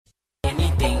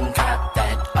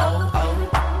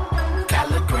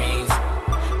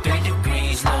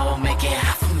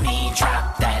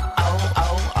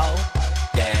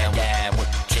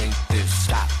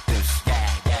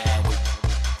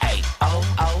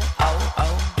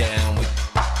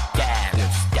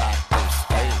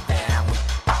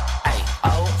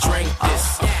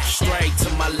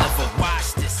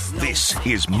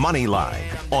is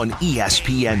Moneyline on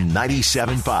ESPN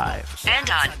 97.5. And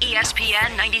on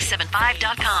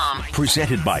ESPN975.com.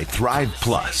 Presented by Thrive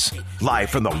Plus.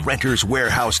 Live from the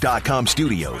RentersWarehouse.com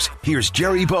studios, here's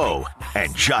Jerry Bow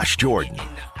and Josh Jordan.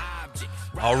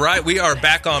 All right, we are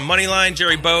back on Moneyline.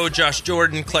 Jerry Bow, Josh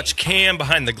Jordan, Clutch Cam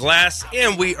behind the glass.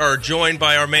 And we are joined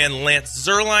by our man Lance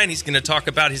Zierlein. He's going to talk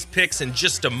about his picks in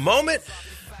just a moment.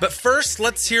 But first,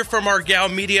 let's hear from our Gal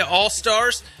Media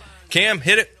All-Stars. Cam,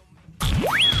 hit it.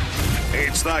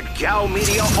 It's the Gal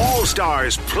Media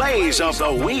All-Stars Plays of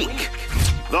the Week.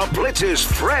 The Blitz's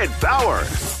Fred Bauer.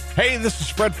 Hey, this is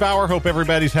Fred Bauer. Hope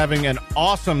everybody's having an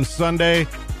awesome Sunday.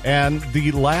 And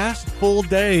the last full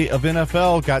day of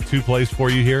NFL got two plays for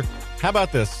you here. How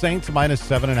about this? Saints minus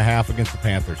 7.5 against the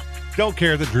Panthers. Don't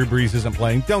care that Drew Brees isn't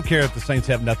playing. Don't care if the Saints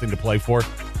have nothing to play for.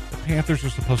 The Panthers are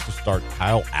supposed to start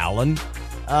Kyle Allen.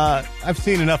 I've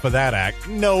seen enough of that act.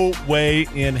 No way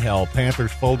in hell.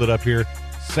 Panthers folded up here.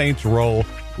 Saints roll.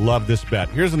 Love this bet.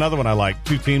 Here's another one I like.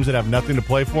 Two teams that have nothing to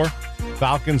play for.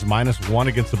 Falcons -1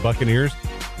 against the Buccaneers.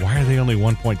 Why are they only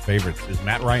 1-point favorites? Is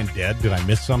Matt Ryan dead? Did I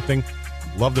miss something?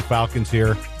 Love the Falcons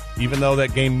here. Even though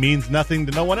that game means nothing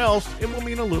to no one else, it will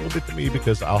mean a little bit to me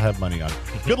because I'll have money on it.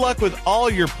 Good luck with all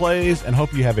your plays and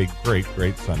hope you have a great,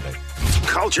 great Sunday.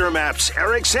 Culture Map's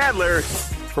Eric Sandler.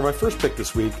 For my first pick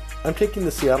this week, I'm taking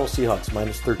the Seattle Seahawks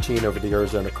 -13 over the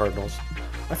Arizona Cardinals.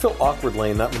 I feel awkward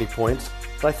laying that many points,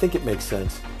 but I think it makes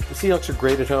sense. The Seahawks are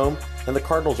great at home, and the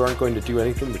Cardinals aren't going to do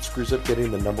anything that screws up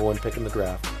getting the number one pick in the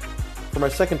draft. For my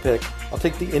second pick, I'll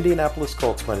take the Indianapolis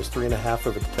Colts -3.5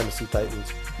 over the Tennessee Titans.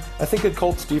 I think a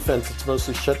Colts defense that's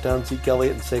mostly shut down Zeke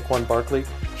Elliott and Saquon Barkley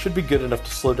should be good enough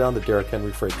to slow down the Derrick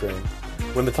Henry freight train.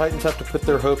 When the Titans have to put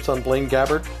their hopes on Blaine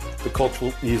Gabbert, the Colts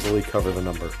will easily cover the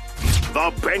number.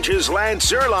 The Bench's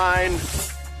Lance Zierlein.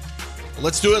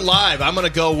 Let's do it live. I'm going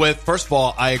to go with, first of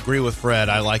all, I agree with Fred.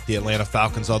 I like the Atlanta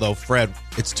Falcons, although, Fred,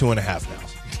 it's 2.5 now.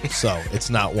 So it's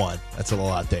not 1. That's a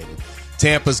little outdated.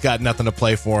 Tampa's got nothing to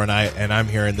play for, and I'm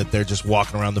hearing that they're just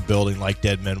walking around the building like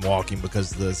dead men walking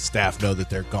because the staff know that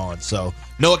they're gone. So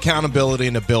no accountability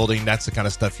in the building. That's the kind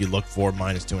of stuff you look for,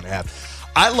 -2.5.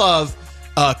 I love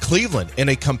Cleveland in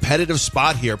a competitive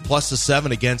spot here,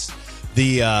 +7 against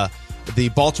the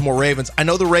Baltimore Ravens. I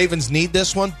know the Ravens need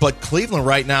this one, but Cleveland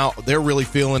right now, they're really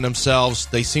feeling themselves.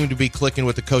 They seem to be clicking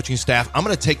with the coaching staff. I'm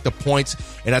going to take the points,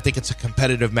 and I think it's a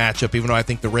competitive matchup, even though I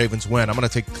think the Ravens win. I'm going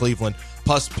to take Cleveland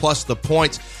plus the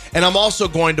points. And I'm also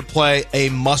going to play a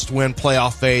must-win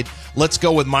playoff fade. Let's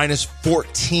go with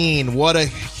 -14. What a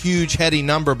huge, heady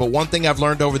number. But one thing I've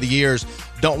learned over the years,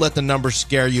 don't let the numbers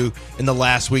scare you in the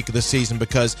last week of the season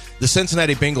because the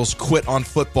Cincinnati Bengals quit on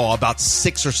football about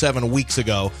 6 or 7 weeks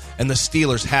ago, and the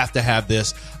Steelers have to have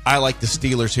this. I like the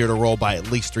Steelers here to roll by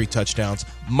at least 3 touchdowns.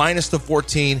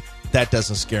 -14, that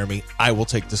doesn't scare me. I will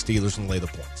take the Steelers and lay the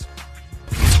points.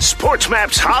 Sports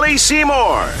Map's Holly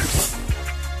Seymour.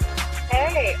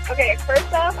 Hey, okay,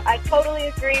 first off, I totally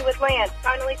agree with Lance.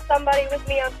 Finally, somebody with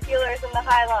me on Steelers in the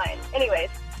high line. Anyways,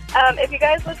 if you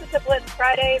guys listen to Blitz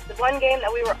Friday, the one game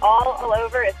that we were all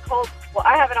over is Colts. Well,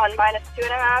 I have it on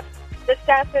 -2.5. The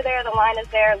stats are there, the line is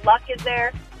there, Luck is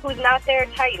there. Who's not there?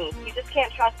 Titans. You just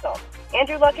can't trust them.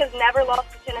 Andrew Luck has never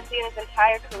lost to Tennessee in his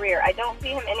entire career. I don't see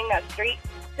him ending that streak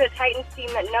to a Titans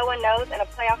team that no one knows and a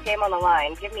playoff game on the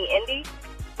line. Give me Indy.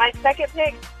 My second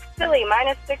pick, Philly,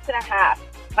 -6.5.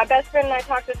 My best friend and I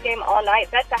talked this game all night.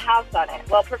 Bet the house on it.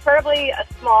 Well, preferably a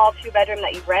small 2-bedroom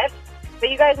that you rent. But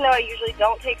you guys know I usually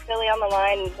don't take Philly on the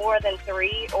line more than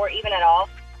 3 or even at all.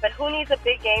 But who needs a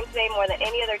big game today more than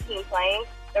any other team playing?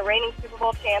 The reigning Super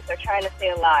Bowl champs are trying to stay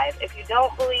alive. If you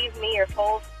don't believe me or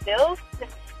Foles still,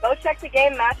 go check the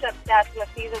game matchup stats and the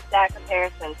season stat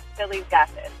comparisons. Philly's got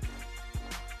this.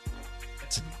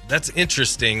 That's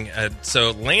interesting.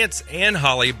 So Lance and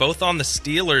Holly both on the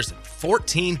Steelers,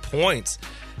 14 points.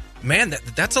 Man,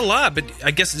 that's a lot, but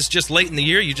I guess it's just late in the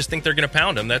year. You just think they're going to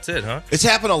pound them. That's it, huh? It's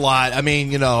happened a lot. I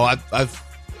mean, I've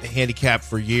handicapped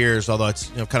for years, although it's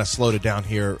kind of slowed it down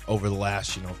here over the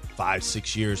last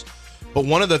 5-6 years. But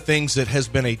one of the things that has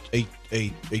been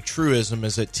a truism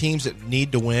is that teams that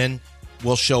need to win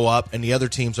will show up, and the other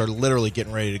teams are literally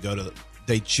getting ready to go to.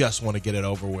 They just want to get it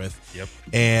over with. Yep.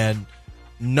 And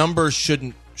numbers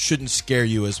shouldn't scare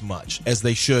you as much as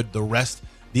they should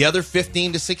the other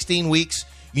 15 to 16 weeks.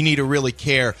 You need to really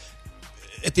care.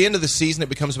 At the end of the season, it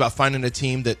becomes about finding a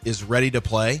team that is ready to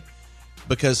play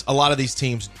because a lot of these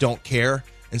teams don't care.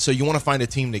 And so you want to find a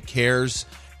team that cares,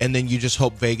 and then you just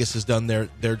hope Vegas has done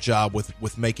their job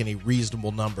with making a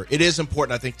reasonable number. It is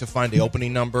important, I think, to find the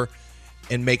opening number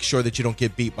and make sure that you don't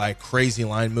get beat by a crazy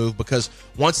line move because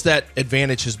once that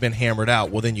advantage has been hammered out,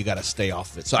 well, then you got to stay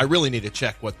off of it. So I really need to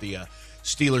check what the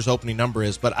Steelers' opening number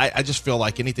is, but I just feel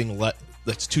like anything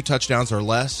that's 2 touchdowns or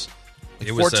less, like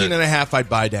It was 14.5, I'd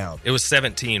buy down. It was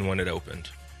 17 when it opened.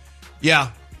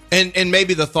 Yeah, and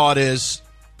maybe the thought is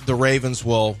the Ravens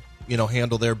will,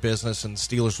 handle their business and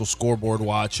Steelers will scoreboard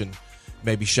watch and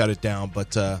maybe shut it down.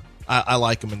 But I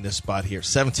like them in this spot here.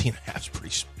 17.5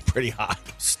 is pretty high.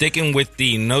 Sticking with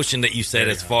the notion that you said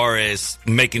as far as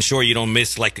making sure you don't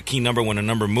miss like a key number when a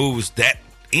number moves, that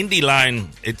Indy line,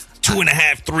 it's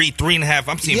 2.5, 3, 3.5.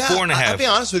 I'm seeing 4.5. I'll be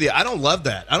honest with you. I don't love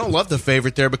that. I don't love the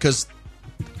favorite there because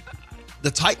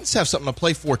the Titans have something to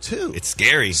play for too. It's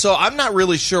scary. So I'm not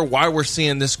really sure why we're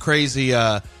seeing this crazy.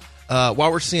 Line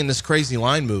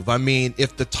move. I mean,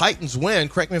 if the Titans win,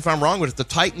 correct me if I'm wrong, but if the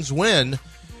Titans win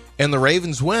and the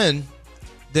Ravens win,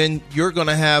 then you're going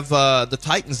to have the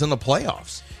Titans in the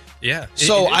playoffs. Yeah.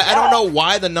 So I don't know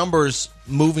why the number's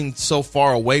moving so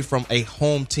far away from a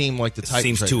home team like the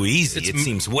Titans. Seems too easy. It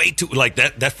seems way too like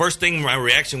that. That first thing, my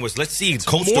reaction was, let's see,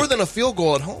 more than a field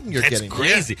goal at home. You're getting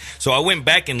crazy. Yeah. So I went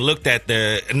back and looked at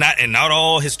not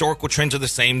all historical trends are the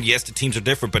same. Yes, the teams are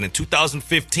different, but in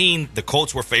 2015, the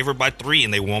Colts were favored by 3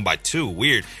 and they won by 2.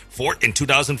 Weird. In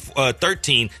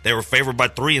 2013, they were favored by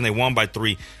 3 and they won by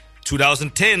 3.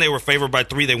 2010, they were favored by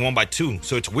 3. They won by 2.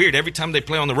 So it's weird. Every time they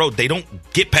play on the road, they don't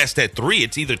get past that 3.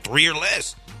 It's either 3 or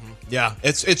less. Yeah,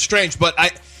 it's strange. But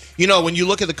when you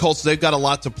look at the Colts, they've got a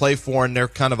lot to play for, and they're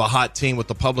kind of a hot team with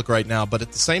the public right now. But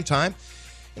at the same time,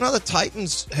 the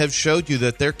Titans have showed you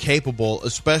that they're capable,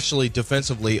 especially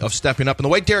defensively, of stepping up. And the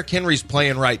way Derrick Henry's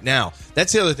playing right now,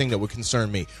 that's the other thing that would concern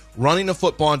me. Running the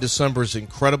football in December is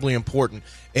incredibly important.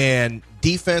 And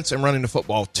defense and running the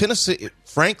football. Tennessee,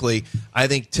 frankly, I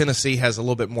think Tennessee has a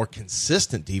little bit more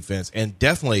consistent defense and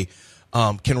definitely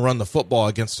can run the football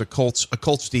against a Colts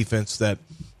defense that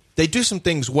they do some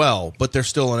things well, but there's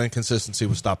still an inconsistency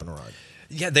with stopping the run.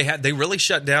 Yeah, they really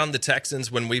shut down the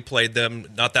Texans when we played them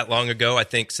not that long ago. I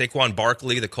think Saquon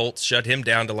Barkley, the Colts, shut him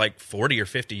down to like 40 or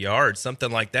 50 yards,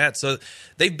 something like that. So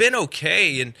they've been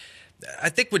okay. And I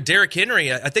think with Derrick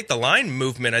Henry, I think the line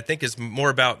movement, is more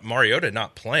about Mariota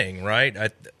not playing,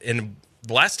 right? And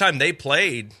the last time they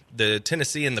played, the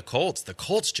Tennessee and the Colts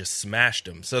just smashed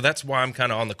them. So that's why I'm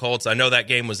kind of on the Colts. I know that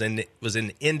game was in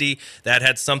Indy. That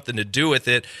had something to do with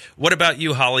it. What about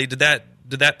you, Holly? Did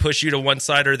that push you to one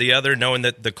side or the other, knowing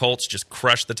that the Colts just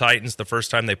crushed the Titans the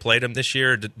first time they played them this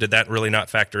year? Did that really not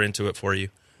factor into it for you?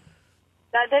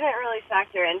 That didn't really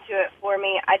factor into it for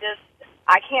me. I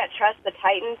can't trust the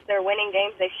Titans. They're winning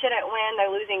games they shouldn't win.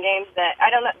 They're losing games that, I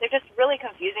don't know, they're just really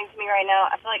confusing to me right now.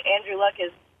 I feel like Andrew Luck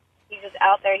he's just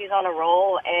out there. He's on a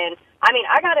roll. And, I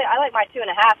like my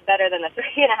 2.5 better than the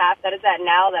 3.5 that is at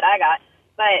now that I got.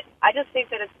 But I just think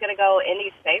that it's going to go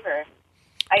Indy's favor.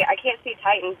 I can't see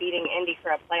Titans beating Indy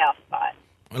for a playoff spot.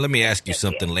 Well, let me ask you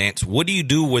something, Lance. What do you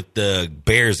do with the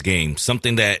Bears game?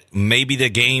 Something that maybe the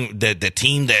game, the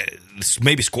team that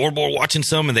maybe scoreboard watching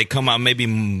some and they come out maybe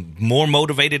more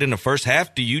motivated in the first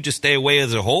half? Do you just stay away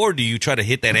as a whole, or do you try to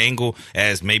hit that angle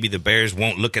as maybe the Bears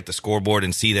won't look at the scoreboard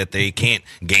and see that they can't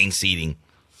gain seeding?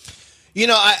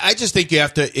 I just think you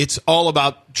have to – it's all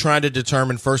about trying to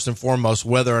determine first and foremost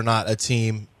whether or not a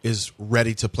team is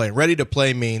ready to play. Ready to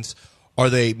play means – are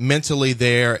they mentally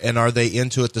there, and are they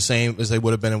into it the same as they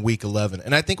would have been in Week 11?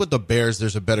 And I think with the Bears,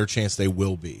 there's a better chance they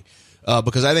will be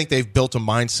because I think they've built a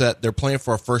mindset. They're playing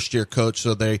for a first-year coach,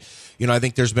 so I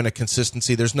think there's been a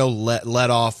consistency. There's no let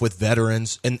off with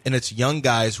veterans, and it's young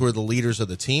guys who are the leaders of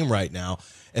the team right now,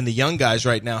 and the young guys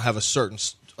right now have a certain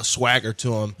swagger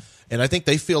to them. And I think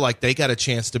they feel like they got a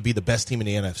chance to be the best team in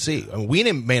the NFC. I mean, we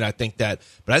may not think that,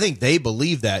 but I think they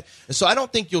believe that. And so I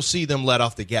don't think you'll see them let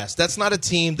off the gas. That's not a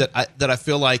team that I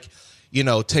feel like,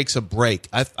 takes a break.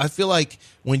 I feel like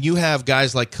when you have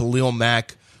guys like Khalil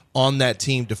Mack on that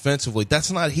team defensively,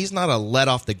 he's not a let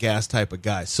off the gas type of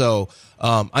guy. So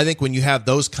I think when you have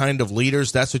those kind of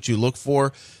leaders, that's what you look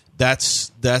for.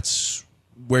 That's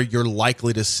where you're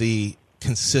likely to see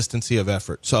consistency of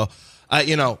effort. So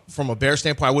from a Bears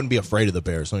standpoint, I wouldn't be afraid of the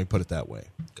Bears. Let me put it that way.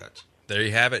 Gotcha. There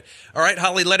you have it. All right,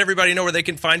 Holly, let everybody know where they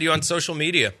can find you on social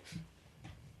media.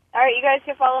 All right, you guys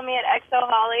can follow me at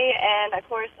XOHolly, and, of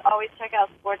course, always check out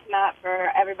SportsMap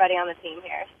for everybody on the team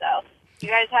here. So you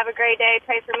guys have a great day.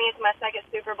 Pray for me. It's my second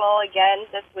Super Bowl again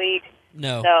this week.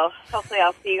 No. So hopefully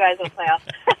I'll see you guys in the playoffs.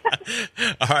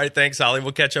 All right, thanks, Holly.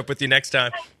 We'll catch up with you next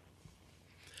time.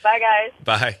 Bye, guys.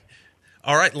 Bye.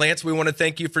 All right, Lance, we want to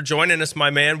thank you for joining us, my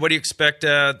man. What do you expect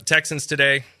Texans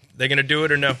today? They going to do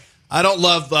it or no? I don't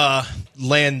love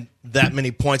laying that many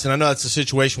points, and I know that's a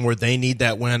situation where they need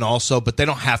that win also, but they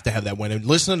don't have to have that win. And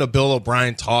listening to Bill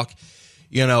O'Brien talk,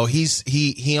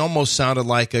 he almost sounded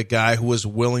like a guy who was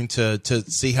willing to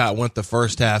see how it went the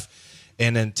first half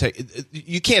and then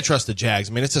you can't trust the Jags.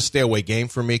 I mean, it's a stay away game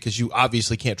for me because you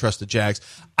obviously can't trust the Jags.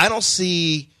 I don't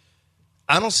see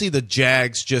the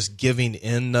Jags just giving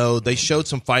in, though. They showed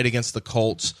some fight against the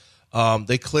Colts.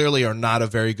 They clearly are not a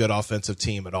very good offensive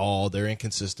team at all. They're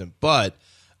inconsistent. But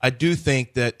I do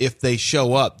think that if they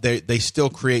show up, they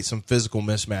still create some physical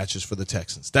mismatches for the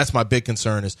Texans. That's my big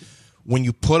concern is when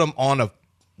you put them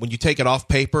when you take it off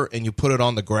paper and you put it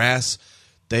on the grass,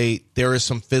 there is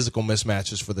some physical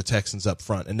mismatches for the Texans up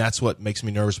front, and that's what makes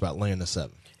me nervous about laying the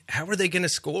 7. How are they going to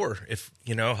score if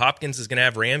Hopkins is going to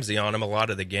have Ramsey on him a lot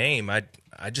of the game? I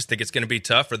just think it's going to be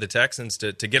tough for the Texans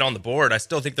to get on the board. I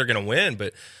still think they're going to win,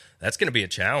 but that's going to be a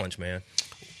challenge, man.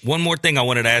 One more thing I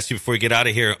wanted to ask you before we get out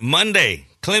of here. Monday,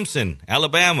 Clemson,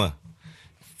 Alabama.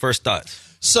 First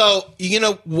thoughts. So,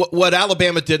 what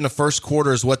Alabama did in the first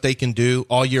quarter is what they can do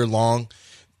all year long.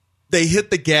 They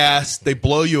hit the gas, they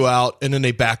blow you out, and then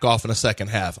they back off in the second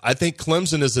half. I think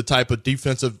Clemson is the type of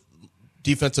defensive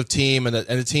team and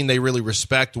a team they really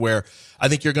respect where I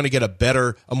think you're going to get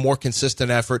a more consistent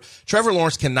effort. Trevor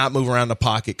Lawrence cannot move around the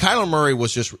pocket. Kyler Murray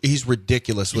he's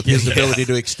ridiculous with his ability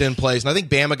to extend plays. And I think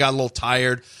Bama got a little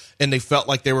tired and they felt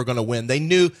like they were going to win.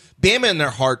 Bama in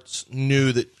their hearts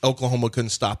knew that Oklahoma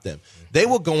couldn't stop them. They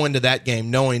will go into that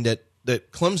game knowing that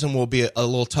Clemson will be a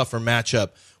little tougher matchup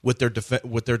with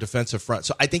their defensive front.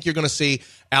 So I think you're going to see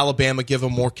Alabama give a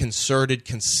more concerted,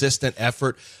 consistent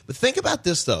effort. But think about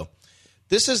this, though.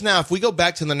 This is now, if we go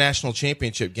back to the national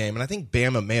championship game, and I think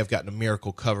Bama may have gotten a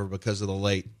miracle cover because of the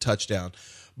late touchdown,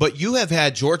 but you have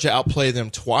had Georgia outplay them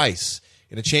twice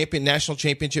in a national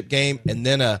championship game and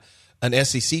then an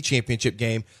SEC championship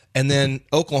game, and then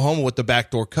Oklahoma with the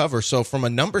backdoor cover. So from a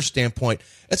number standpoint,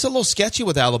 it's a little sketchy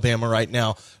with Alabama right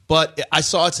now. But I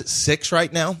saw it's at 6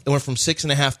 right now. It went from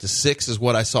 6.5 to 6 is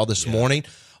what I saw this morning.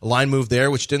 A line move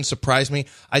there, which didn't surprise me.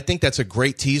 I think that's a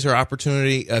great teaser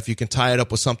opportunity if you can tie it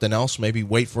up with something else, maybe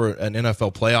wait for an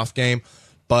NFL playoff game.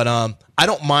 But I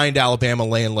don't mind Alabama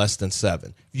laying less than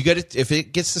 7. If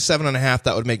it gets to 7.5,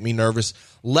 that would make me nervous.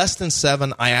 Less than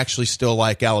 7, I actually still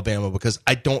like Alabama because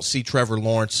I don't see Trevor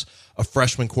Lawrence, a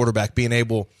freshman quarterback, being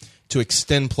able to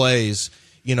extend plays,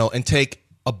 and take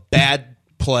a bad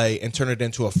play and turn it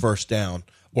into a first down,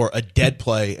 or a dead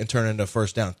play and turn it into a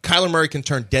first down. Kyler Murray can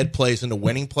turn dead plays into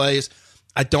winning plays.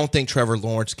 I don't think Trevor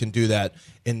Lawrence can do that.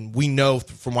 And we know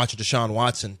from watching Deshaun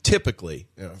Watson, typically,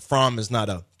 Fromm's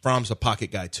a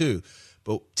pocket guy too,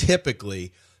 but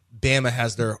typically Bama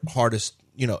has their hardest,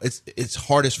 it's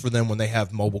hardest for them when they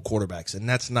have mobile quarterbacks, and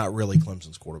that's not really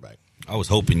Clemson's quarterback. I was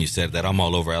hoping you said that. I'm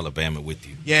all over Alabama with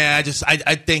you. Yeah,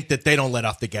 I think that they don't let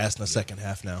off the gas in the second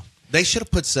half now. They should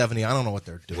have put 70. I don't know what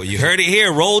they're doing. Well, you heard it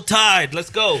here. Roll Tide. Let's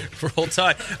go. Roll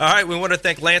Tide. All right, we want to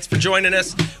thank Lance for joining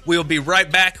us. We will be right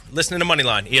back listening to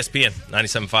Moneyline, ESPN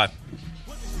 97.5.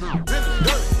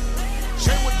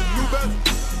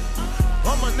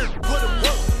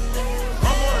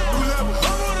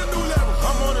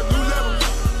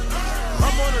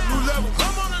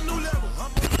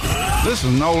 This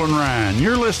is Nolan Ryan.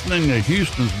 You're listening to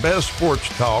Houston's best sports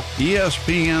talk,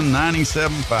 ESPN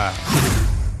 97.5.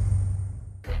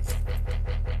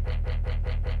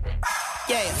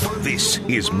 This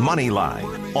is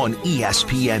Moneyline on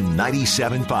ESPN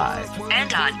 97.5.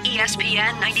 And on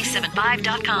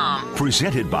ESPN975.com.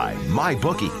 Presented by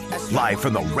MyBookie. Live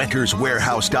from the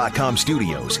RentersWarehouse.com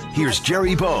studios, here's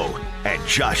Jerry Bow and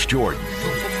Josh Jordan.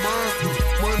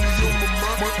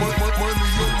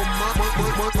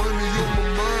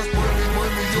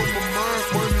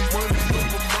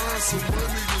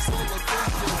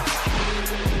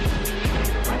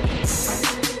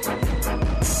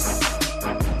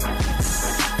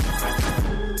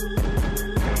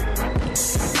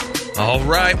 All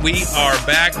right, we are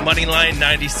back. Moneyline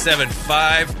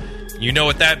 97.5. You know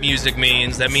what that music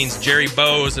means. That means Jerry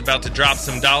Bow is about to drop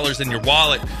some dollars in your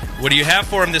wallet. What do you have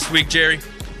for him this week, Jerry?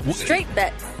 Straight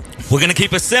bets. We're going to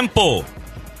keep it simple.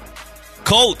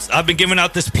 Colts, I've been giving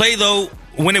out this play, though,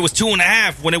 when it was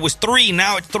 2.5. When it was 3,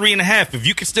 now it's 3.5. If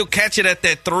you can still catch it at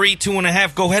that 3,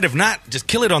 2.5, go ahead. If not, just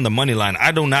kill it on the money line.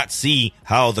 I do not see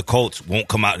how the Colts won't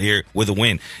come out here with a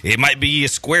win. It might be a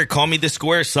square. Call me the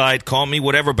square side. Call me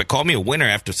whatever, but call me a winner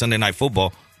after Sunday Night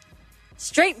Football.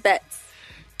 Straight bets.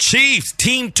 Chiefs,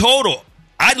 team total.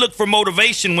 I look for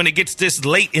motivation when it gets this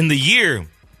late in the year.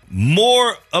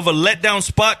 more of a letdown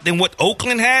spot than what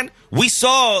Oakland had? We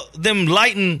saw them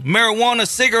lighting marijuana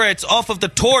cigarettes off of the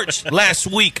torch last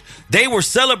week. They were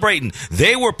celebrating.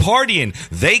 They were partying.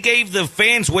 They gave the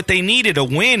fans what they needed, a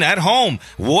win at home.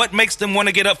 What makes them want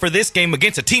to get up for this game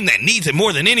against a team that needs it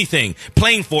more than anything?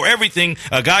 Playing for everything.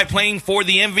 A guy playing for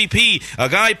the MVP. A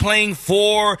guy playing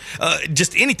for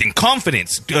just anything.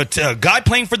 Confidence. A guy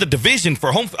playing for the division,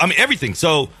 for home. I mean, everything.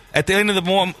 So at the end of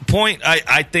the point,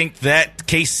 I think that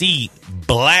KC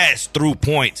blast through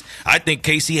points. I think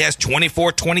KC has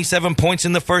 24, 27 points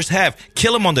in the first half.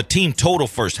 Kill him on the team total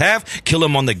first half. Kill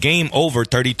him on the game over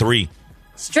 33.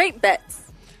 Straight bets.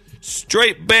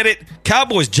 Straight bet it.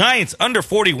 Cowboys Giants under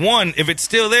 41. If it's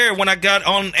still there, when I got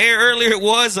on air earlier, it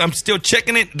was. I'm still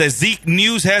checking it. The Zeke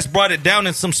news has brought it down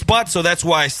in some spots, so that's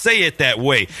why I say it that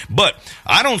way. But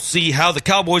I don't see how the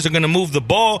Cowboys are going to move the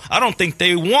ball. I don't think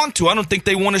they want to. I don't think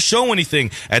they want to show anything.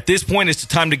 At this point, it's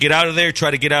the time to get out of there, try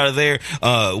to get out of there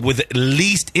with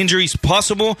least injuries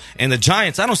possible. And the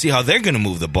Giants, I don't see how they're going to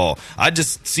move the ball. I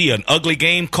just see an ugly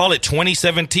game. Call it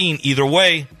 2017 either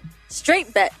way.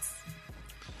 Straight bets.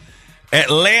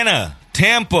 Atlanta,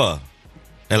 Tampa.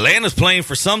 Atlanta's playing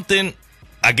for something,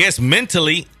 I guess,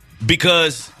 mentally,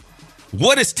 because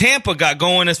what has Tampa got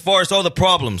going as far as all the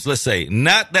problems, let's say?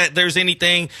 Not that there's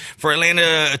anything for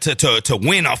Atlanta to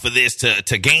win off of this,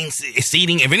 to gain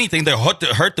seeding. If anything, they'll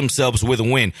hurt themselves with a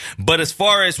win. But as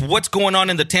far as what's going on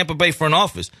in the Tampa Bay front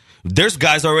office, there's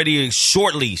guys already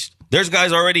short leased. There's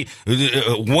guys already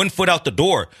 1 foot out the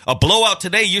door. A blowout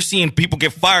today, you're seeing people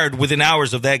get fired within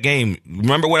hours of that game.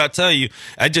 Remember what I tell you?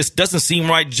 It just doesn't seem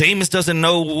right. Jameis doesn't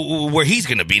know where he's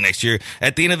going to be next year.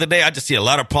 At the end of the day, I just see a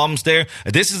lot of problems there.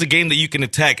 This is a game that you can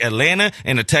attack Atlanta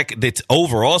and attack that's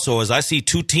over also, as I see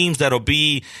two teams that'll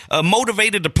be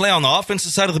motivated to play on the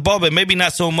offensive side of the ball, but maybe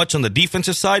not so much on the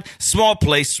defensive side. Small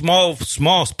plays on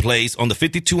the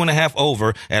 52.5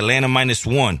 over, Atlanta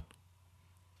 -1.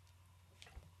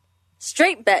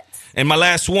 Straight bets. And my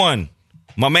last one,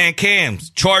 my man Cam's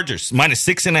Chargers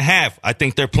 -6.5. I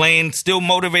think they're playing still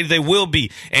motivated. They will be.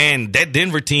 And that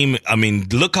Denver team, I mean,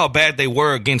 look how bad they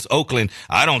were against Oakland.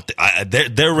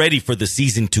 They're ready for the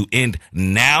season to end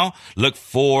now. Look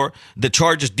for the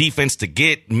Chargers defense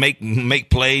to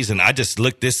make plays. And I just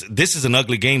look, this is an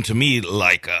ugly game to me.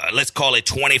 Like, let's call it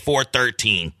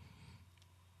 24-13.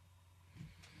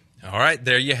 All right,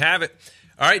 there you have it.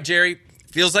 All right, Jerry.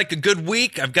 Feels like a good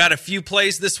week. I've got a few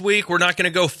plays this week. We're not going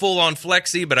to go full on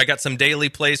flexi, but I got some daily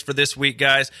plays for this week,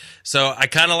 guys. So I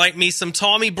kind of like me some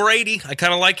Tommy Brady. I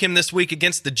kind of like him this week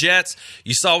against the Jets.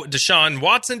 You saw what Deshaun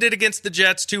Watson did against the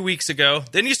Jets 2 weeks ago.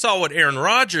 Then you saw what Aaron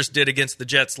Rodgers did against the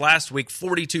Jets last week,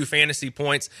 42 fantasy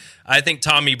points. I think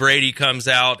Tommy Brady comes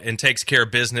out and takes care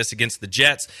of business against the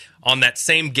Jets. On that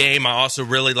same game, I also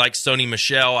really like Sony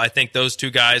Michel. I think those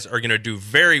two guys are going to do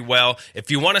very well.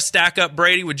 If you want to stack up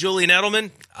Brady with Julian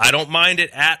Edelman, I don't mind it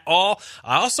at all.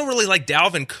 I also really like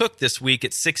Dalvin Cook this week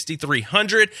at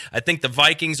 6,300. I think the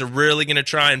Vikings are really going to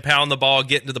try and pound the ball,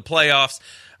 get into the playoffs.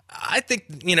 I think,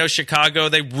 Chicago,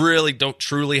 they really don't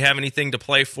truly have anything to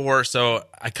play for, so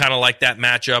I kind of like that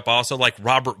matchup. I also like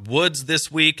Robert Woods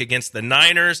this week against the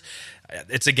Niners.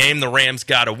 It's a game the Rams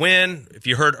got to win. If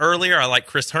you heard earlier, I like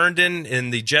Chris Herndon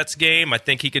in the Jets game. I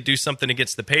think he could do something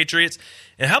against the Patriots.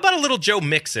 And how about a little Joe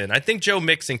Mixon? I think Joe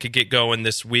Mixon could get going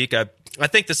this week. I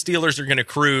think the Steelers are going to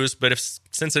cruise, but if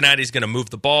Cincinnati's going to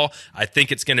move the ball, I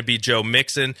think it's going to be Joe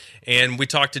Mixon. And we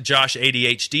talked to Josh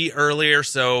ADHD earlier.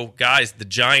 So, guys, the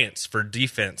Giants for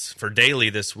defense for daily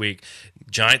this week.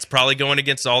 Giants probably going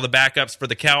against all the backups for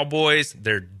the Cowboys.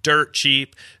 They're dirt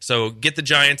cheap. So get the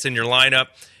Giants in your lineup.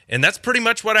 And that's pretty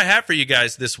much what I have for you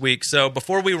guys this week. So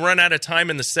before we run out of time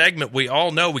in the segment, we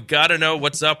all know we got to know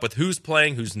what's up with who's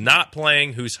playing, who's not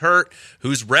playing, who's hurt,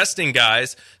 who's resting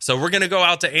guys. So we're going to go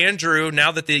out to Andrew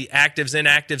now that the actives,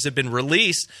 inactives have been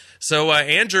released. So,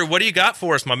 Andrew, what do you got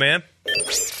for us, my man?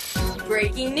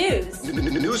 Breaking news.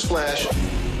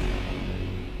 Newsflash.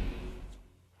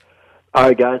 All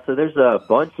right, guys, so there's a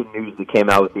bunch of news that came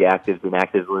out with the actives and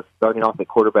inactives list. Starting off at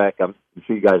quarterback, I'm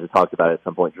sure you guys have talked about it at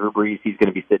some point. Drew Brees, he's going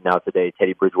to be sitting out today.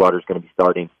 Teddy Bridgewater's going to be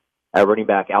starting. At running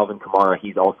back, Alvin Kamara,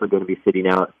 he's also going to be sitting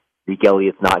out. Zeke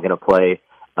Elliott's not going to play.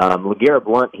 LeGarrette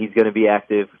Blount, he's going to be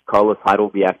active. Carlos Hyde will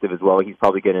be active as well. He's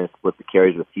probably going to split the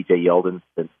carries with T.J. Yeldon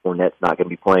since Fournette's not going to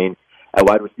be playing. At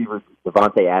wide receiver,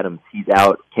 Devontae Adams, he's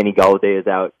out. Kenny Golladay is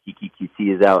out. Kiki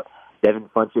QC is out. Devin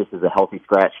Funchess is a healthy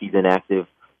scratch. He's inactive.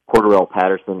 Cordarrelle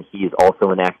Patterson, he is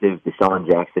also inactive. Deshaun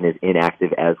Jackson is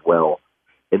inactive as well.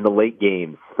 In the late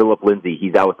games, Phillip Lindsay,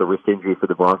 he's out with a wrist injury for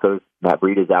the Broncos. Matt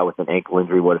Breida is out with an ankle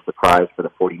injury. What a surprise for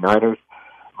the 49ers.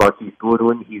 Marquise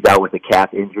Goodwin, he's out with a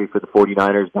calf injury for the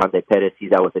 49ers. Dante Pettis,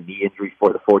 he's out with a knee injury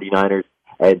for the 49ers.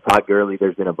 And Todd Gurley,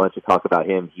 there's been a bunch of talk about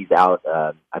him. He's out,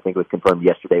 I think it was confirmed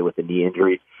yesterday with a knee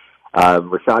injury.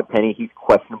 Rashad Penny, he's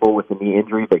questionable with a knee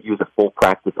injury, but he was a full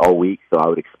practice all week, so I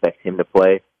would expect him to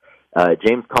play.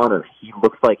 James Conner, he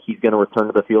looks like he's going to return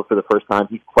to the field for the first time.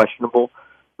 He's questionable,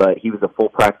 but he was a full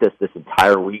practice this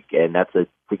entire week, and that's a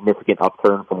significant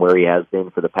upturn from where he has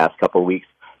been for the past couple of weeks.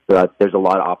 So there's a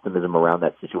lot of optimism around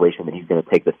that situation that he's going to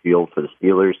take the field for the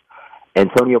Steelers.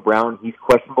 Antonio Brown, he's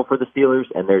questionable for the Steelers,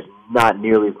 and there's not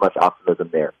nearly as much optimism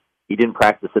there. He didn't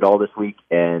practice at all this week,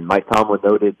 and Mike Tomlin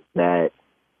noted that,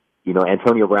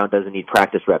 Antonio Brown doesn't need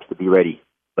practice reps to be ready.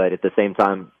 But at the same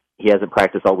time, he hasn't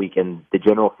practiced all week, and the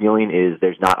general feeling is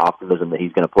there's not optimism that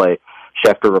he's going to play.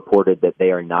 Schefter reported that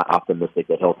they are not optimistic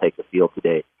that he'll take the field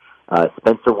today.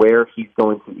 Spencer Ware, he's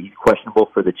questionable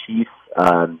for the Chiefs.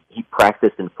 He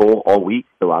practiced in full all week,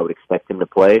 so I would expect him to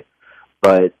play.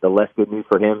 But the less good news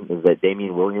for him is that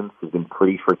Damian Williams has been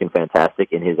pretty freaking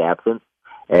fantastic in his absence,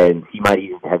 and he might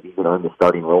even have earned the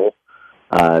starting role.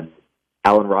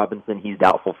 Allen Robinson, he's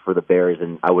doubtful for the Bears,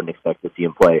 and I wouldn't expect to see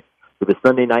him play. For the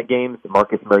Sunday night games,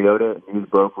 Marcus Mariota, news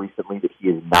broke recently that he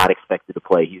is not expected to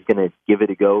play. He's going to give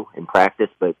it a go in practice,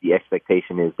 but the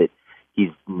expectation is that he's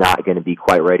not going to be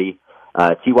quite ready.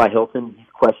 T.Y. Hilton, he's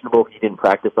questionable. He didn't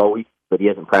practice all week, but he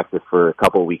hasn't practiced for a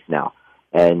couple of weeks now.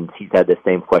 And he's had the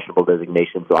same questionable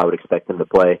designation, so I would expect him to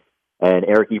play. And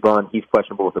Eric Ebron, he's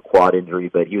questionable with a quad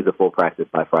injury, but he was a full practice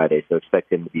by Friday, so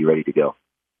expect him to be ready to go.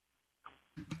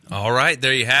 All right,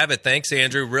 there you have it. Thanks,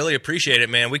 Andrew. Really appreciate it,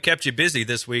 man. We kept you busy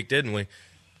this week, didn't we?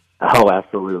 Oh,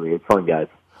 absolutely. It's fun, guys.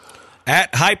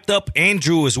 At Hyped Up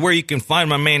Andrew is where you can find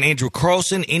my man Andrew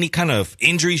Carlson. Any kind of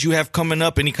injuries you have coming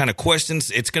up, any kind of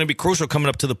questions, it's going to be crucial coming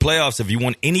up to the playoffs. If you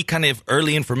want any kind of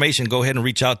early information, go ahead and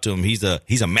reach out to him. He's a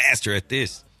master at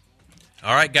this.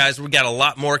 All right, guys, we got a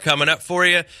lot more coming up for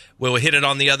you. We'll hit it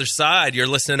on the other side. You're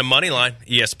listening to Moneyline,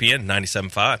 ESPN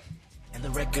 97.5. And the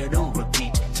record on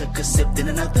repeat. Took a sip, then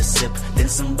another sip. Then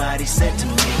somebody said to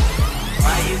me,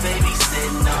 why you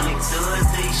babysitting? Only 2 or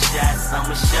 3 shots.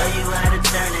 I'ma show you how to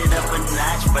turn it up a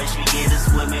notch. First you get a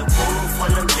swimming pool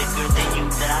full of liquor, then you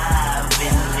dive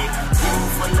in it. Pool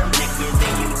full of liquor,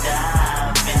 then you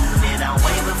dive in it. I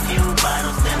wave a few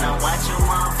bottles, then I watch them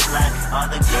all fly. All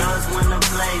the girls wanna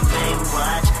play, babe,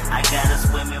 watch. I got a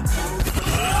swimming pool.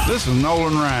 This is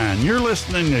Nolan Ryan. You're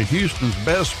listening to Houston's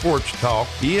best sports talk,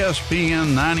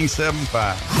 ESPN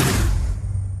 97.5.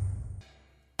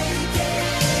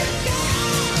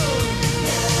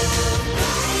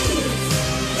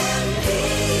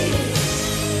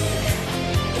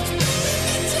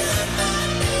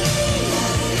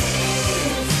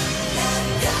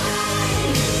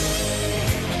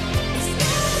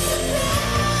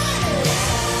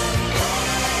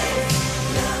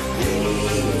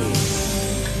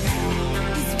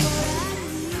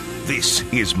 This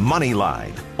is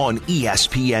Moneyline on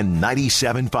ESPN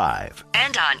 97.5.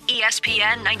 And on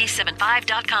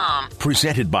ESPN975.com.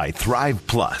 Presented by Thrive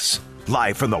Plus.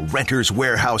 Live from the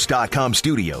RentersWarehouse.com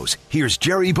studios, here's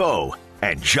Jerry Bow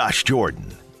and Josh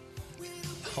Jordan.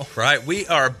 All right, we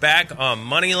are back on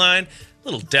Moneyline.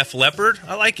 Little Def Leppard.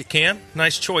 I like it, Cam.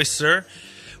 Nice choice, sir.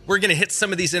 We're going to hit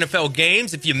some of these NFL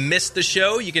games. If you missed the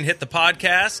show, you can hit the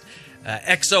podcast.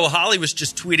 XO Holly was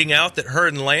just tweeting out that her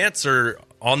and Lance are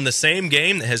on the same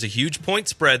game that has a huge point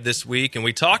spread this week, and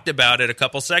we talked about it a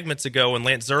couple segments ago when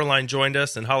Lance Zierlein joined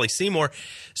us and Holly Seymour.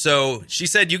 So she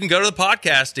said you can go to the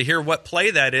podcast to hear what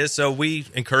play that is, so we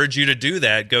encourage you to do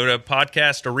that. Go to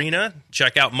Podcast Arena,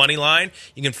 check out Moneyline.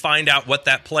 You can find out what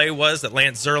that play was that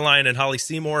Lance Zierlein and Holly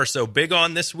Seymour are so big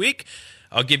on this week.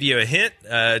 I'll give you a hint.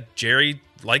 Jerry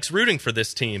likes rooting for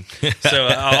this team, so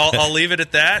I'll leave it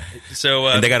at that. So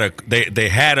and they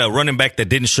had a running back that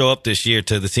didn't show up this year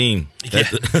to the team. Yeah,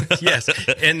 yes,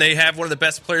 and they have one of the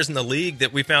best players in the league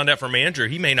that we found out from Andrew.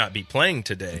 He may not be playing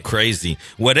today. Crazy.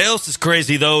 What else is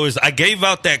crazy though is I gave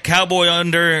out that Cowboy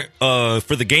under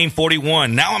for the game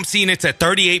 41. Now I'm seeing it's at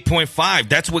 38.5.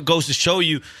 That's what goes to show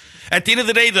you. At the end of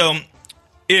the day, though,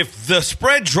 if the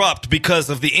spread dropped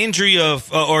because of the injury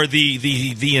of or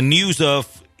the news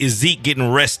of is Zeke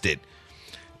getting rested,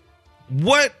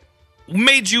 what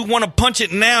made you want to punch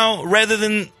it now rather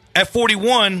than at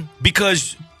 41?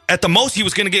 Because at the most he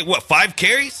was going to get, 5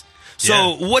 carries?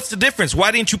 So what's the difference? Why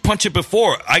didn't you punch it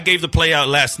before? I gave the play out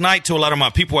last night to a lot of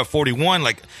my people at 41.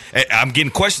 Like, I'm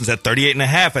getting questions at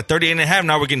 38.5. At 38.5,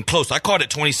 now we're getting close. I called it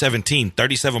 2017,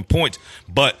 37 points.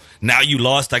 But now you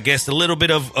lost, I guess, a little bit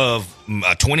of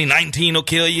 2019 will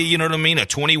kill you, you know what I mean? A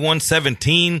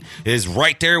 21-17 is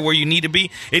right there where you need to be.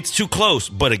 It's too close.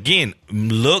 But again,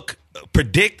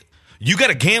 predict. You got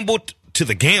to gamble to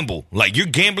the gamble. Like, you're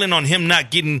gambling on him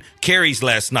not getting carries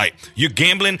last night. You're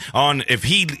gambling on if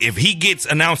he gets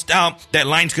announced out, that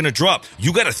line's going to drop.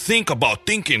 You got to think about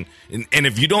thinking. And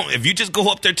if you just go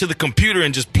up there to the computer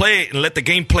and just play it and let the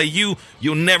game play you,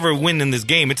 you'll never win in this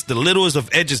game. It's the littlest of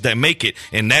edges that make it.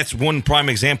 And that's one prime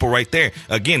example right there.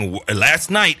 Again,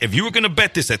 last night, if you were going to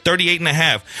bet this at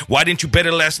 38.5, why didn't you bet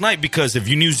it last night? Because if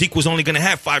you knew Zeke was only going to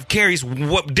have 5 carries,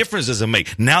 what difference does it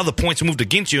make? Now the points moved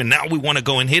against you, and now we want to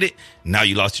go and hit it. Now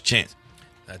you lost your chance.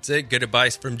 That's it. Good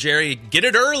advice from Jerry. Get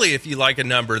it early if you like a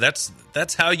number. That's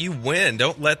how you win.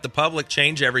 Don't let the public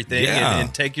change everything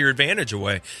and take your advantage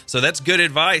away. So that's good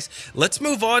advice. Let's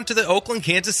move on to the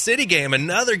Oakland-Kansas City game.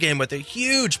 Another game with a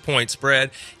huge point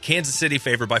spread. Kansas City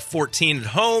favored by 14 at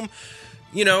home.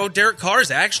 You know, Derek Carr's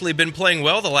actually been playing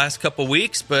well the last couple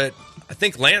weeks, but I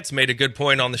think Lance made a good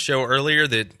point on the show earlier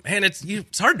that, man,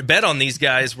 it's hard to bet on these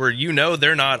guys where you know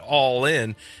they're not all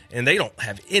in and they don't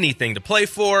have anything to play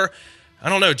for. I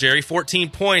don't know, Jerry,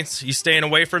 14 points. You staying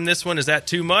away from this one? Is that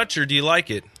too much, or do you like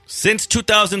it? Since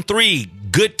 2003,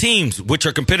 good teams, which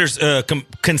are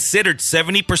considered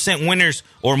 70% winners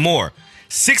or more,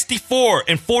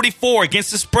 64-44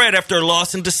 against the spread after a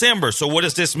loss in December. So what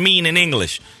does this mean in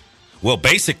English? Well,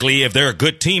 basically, if they're a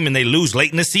good team and they lose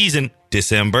late in the season,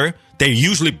 December, they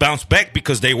usually bounce back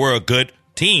because they were a good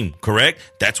team, correct?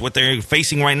 That's what they're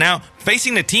facing right now.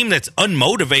 Facing a team that's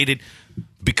unmotivated,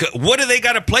 because what do they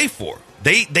got to play for?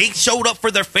 They showed up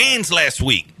for their fans last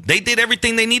week. They did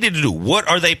everything they needed to do. What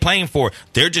are they playing for?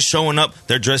 They're just showing up.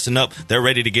 They're dressing up. They're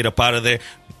ready to get up out of there.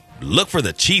 Look for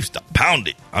the Chiefs to pound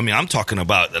it. I mean, I'm talking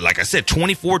about, like I said,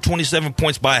 24, 27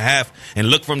 points by a half, and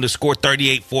look for them to score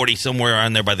 38, 40 somewhere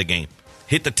around there by the game.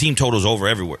 Hit the team totals over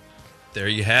everywhere. There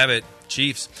you have it,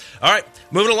 Chiefs. All right,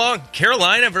 moving along.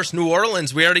 Carolina versus New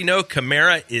Orleans. We already know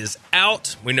Kamara is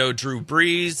out. We know Drew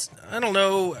Brees. I don't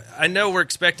know. I know we're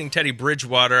expecting Teddy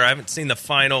Bridgewater. I haven't seen the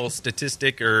final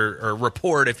statistic or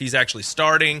report if he's actually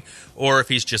starting or if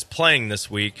he's just playing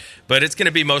this week. But it's going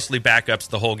to be mostly backups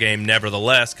the whole game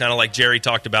nevertheless, kind of like Jerry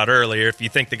talked about earlier. If you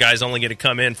think the guy's only going to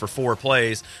come in for 4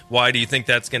 plays, why do you think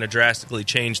that's going to drastically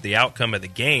change the outcome of the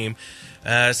game?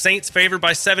 Saints favored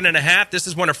by 7.5. This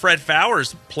is one of Fred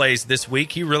Fowler's plays this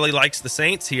week. He really likes the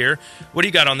Saints here. What do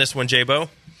you got on this one, J-Bo?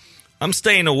 I'm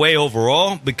staying away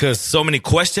overall because so many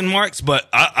question marks, but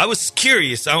I was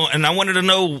curious, and I wanted to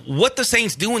know what the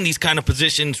Saints do in these kind of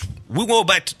positions. We go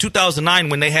back to 2009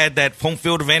 when they had that home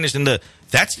field advantage, and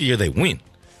that's the year they win.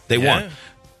 They won.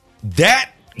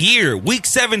 That year, Week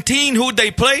 17, who'd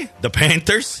they play? The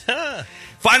Panthers.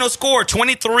 Final score,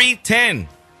 23-10,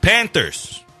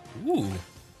 Panthers. Ooh.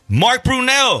 Mark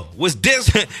Brunell was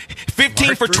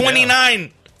 15 for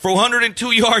 29 for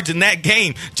 102 yards in that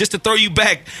game. Just to throw you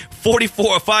back,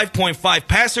 5.5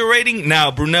 passer rating. Now,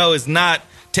 Brunell is not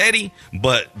Teddy,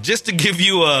 but just to give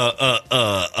you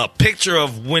a picture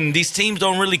of when these teams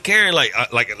don't really care, like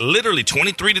literally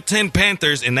 23-10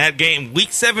 Panthers in that game.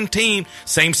 Week 17,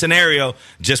 same scenario.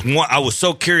 I was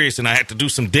so curious, and I had to do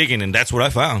some digging, and that's what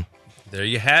I found. There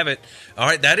you have it. All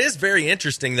right, that is very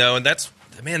interesting, though, and that's,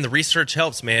 man, the research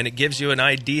helps, man. It gives you an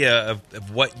idea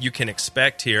of what you can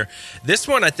expect here. This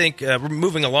one, I think, we're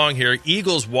moving along here,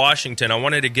 Eagles-Washington. I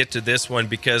wanted to get to this one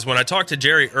because when I talked to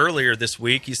Jerry earlier this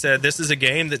week, he said this is a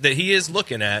game that he is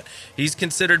looking at. He's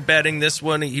considered betting this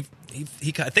one. I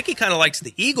think he kind of likes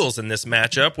the Eagles in this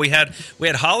matchup. We had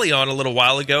Holly on a little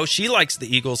while ago. She likes the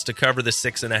Eagles to cover the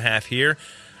 6.5 here.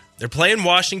 They're playing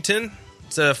Washington.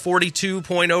 It's a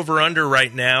 42-point over-under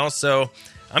right now, so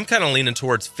I'm kind of leaning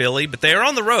towards Philly, but they are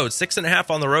on the road. 6.5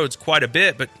 on the road is quite a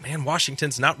bit, but, man,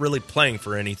 Washington's not really playing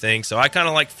for anything, so I kind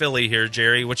of like Philly here.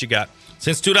 Jerry, what you got?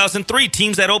 Since 2003,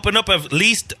 teams that open up at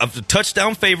least of the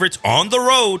touchdown favorites on the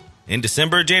road in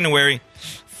December or January,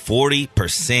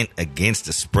 40% against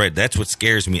the spread. That's what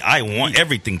scares me.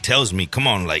 Everything tells me, come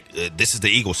on, this is the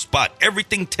Eagles spot.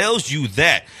 Everything tells you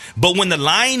that. But when the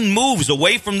line moves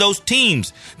away from those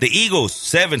teams, the Eagles,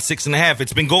 7, 6.5,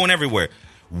 it's been going everywhere.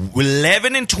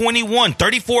 11-21,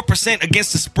 34%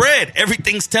 against the spread.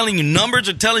 Everything's telling you, numbers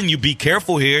are telling you, be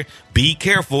careful here. Be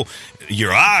careful.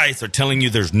 Your eyes are telling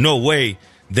you there's no way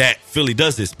that Philly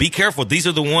does this. Be careful. These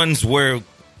are the ones where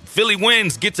Philly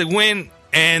gets a win,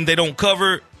 and they don't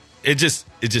cover. It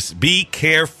just be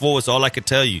careful. It's all I could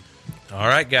tell you. All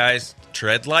right, guys.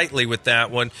 Tread lightly with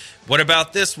that one. What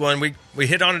about this one? We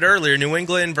hit on it earlier. New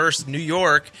England versus New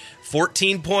York.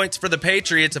 14 points for the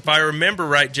Patriots. If I remember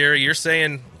right, Jerry, you're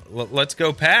saying let's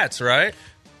go Pats, right?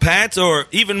 Pats, or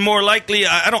even more likely,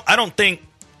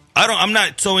 I'm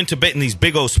not so into betting these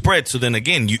big old spreads. So then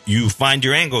again, you find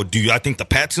your angle. I think the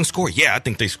Pats can score? Yeah, I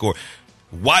think they score.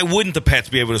 why wouldn't the Pats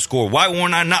be able to score? Why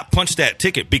won't I not punch that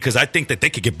ticket? Because I think that they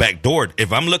could get backdoored.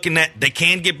 If I'm looking at they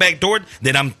can get backdoored,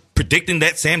 then I'm predicting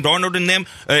that Sam Darnold and them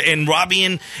and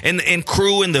Robbie and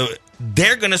crew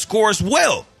they're going to score as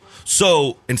well.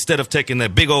 So instead of taking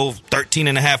that big old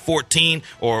 13.5, 14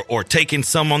 or taking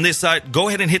some on this side, go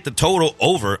ahead and hit the total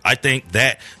over. I think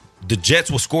that the Jets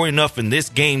will score enough in this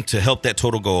game to help that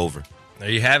total go over. There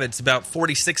you have it. It's about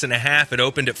 46.5. It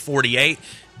opened at 48.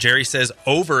 Jerry says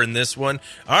over in this one.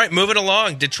 All right, moving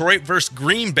along. Detroit versus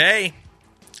Green Bay.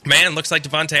 Man, looks like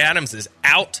Devontae Adams is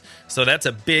out, so that's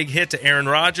a big hit to Aaron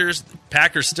Rodgers.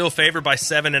 Packers still favored by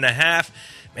 7.5.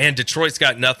 Man, Detroit's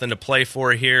got nothing to play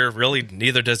for here. Really,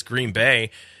 neither does Green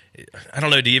Bay. I don't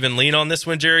know. Do you even lean on this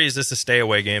one, Jerry? Is this a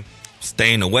stay-away game?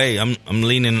 Staying away. I'm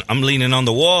leaning on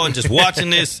the wall and just watching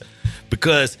this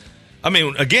because, I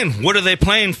mean, again, what are they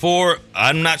playing for?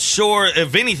 I'm not sure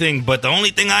of anything, but the only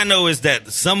thing I know is that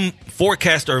some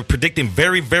forecasts are predicting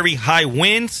very, very high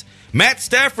winds. Matt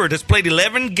Stafford has played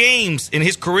 11 games in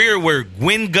his career where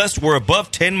wind gusts were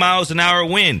above 10 miles an hour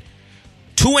wind.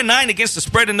 2-9 against the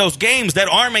spread in those games. That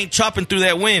arm ain't chopping through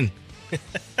that wind.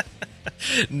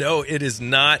 No, it is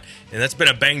not. And that's been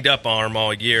a banged-up arm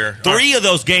all year. 3 of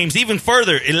those games, even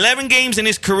further. 11 games in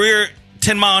his career,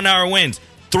 10-mile-an-hour winds.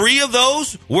 3 of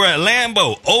those were at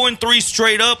Lambeau. 0-3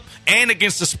 straight up and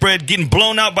against the spread, getting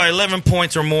blown out by 11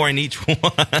 points or more in each one.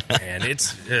 And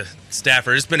it's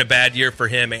Stafford. It's been a bad year for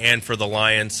him and for the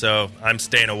Lions, so I'm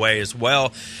staying away as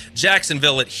well.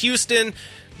 Jacksonville at Houston.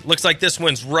 Looks like this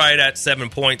one's right at 7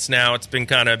 points now. It's been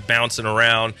kind of bouncing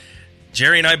around.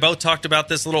 Jerry and I both talked about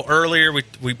this a little earlier.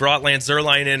 We brought Lance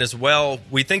Zierlein in as well.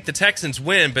 We think the Texans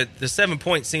win, but the 7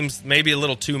 point seems maybe a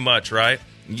little too much, right?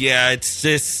 Yeah, it's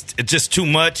just too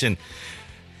much, and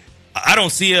I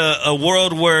don't see a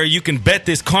world where you can bet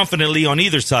this confidently on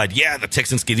either side. Yeah, the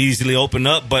Texans could easily open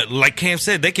up, but like Cam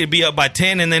said, they could be up by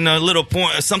 10 and then a little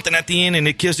point, something at the end, and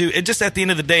it kills you. It just at the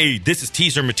end of the day, this is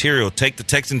teaser material. Take the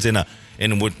Texans in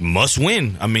must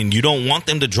win. I mean, you don't want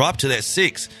them to drop to that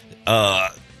 6.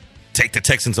 Take the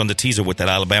Texans on the teaser with that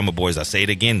Alabama boys. I say it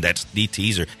again, that's the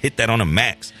teaser. Hit that on a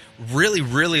max. Really,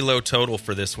 really low total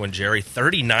for this one, Jerry.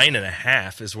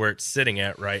 39.5 is where it's sitting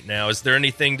at right now. Is there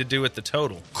anything to do with the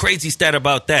total? Crazy stat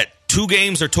about that. 2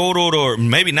 games are totaled, or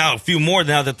maybe now a few more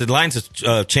now that the lines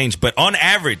have changed. But on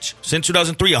average, since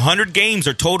 2003, 100 games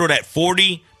are totaled at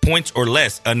 40 points or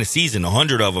less in the season,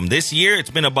 100 of them. This year, it's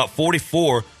been about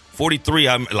 44 43,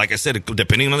 like I said,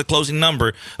 depending on the closing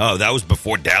number, that was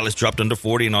before Dallas dropped under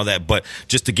 40 and all that. But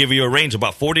just to give you a range,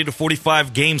 about 40 to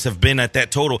 45 games have been at that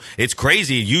total. It's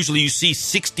crazy. Usually you see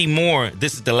 60 more.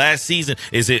 This is the last season.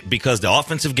 Is it because the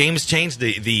offensive game has changed,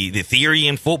 the theory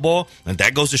in football? And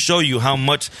that goes to show you how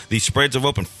much these spreads have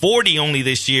opened. 40 only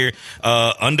this year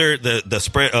under the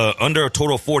spread, under a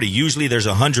total of 40. Usually there's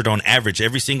 100 on average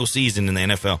every single season in the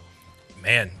NFL.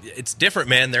 Man, it's different,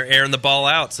 man. They're airing the ball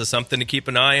out, so something to keep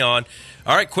an eye on.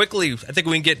 All right, quickly, I think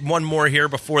we can get one more here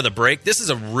before the break. This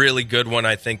is a really good one,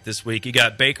 I think, this week. You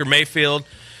got Baker Mayfield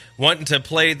wanting to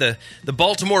play the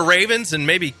Baltimore Ravens and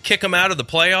maybe kick them out of the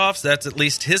playoffs. That's at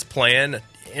least his plan.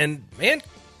 And, man,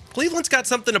 Cleveland's got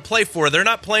something to play for. They're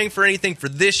not playing for anything for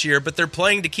this year, but they're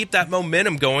playing to keep that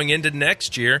momentum going into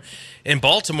next year. In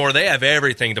Baltimore, they have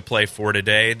everything to play for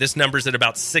today. This number's at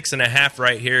about 6.5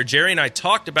 right here. Jerry and I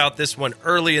talked about this one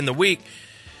early in the week.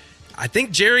 I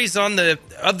think Jerry's of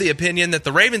the opinion that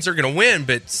the Ravens are going to win,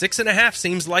 but 6.5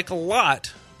 seems like a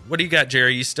lot. What do you got,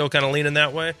 Jerry? You still kind of leaning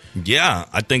that way? Yeah,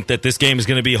 I think that this game is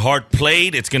going to be hard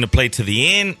played. It's going to play to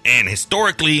the end. And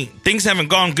historically, things haven't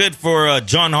gone good for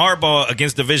John Harbaugh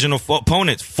against divisional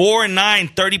opponents.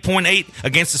 4-9, 30.8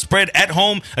 against the spread at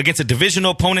home against a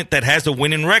divisional opponent that has a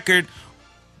winning record.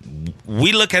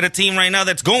 We look at a team right now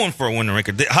that's going for a winning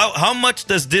record. How much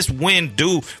does this win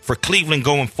do for Cleveland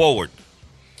going forward?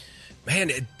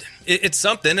 Man, it's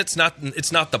something. It's not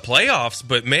the playoffs,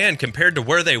 but, man, compared to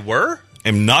where they were,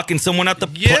 and knocking someone out the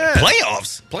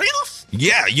playoffs. Playoffs?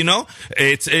 Yeah, you know,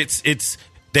 it's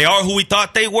they are who we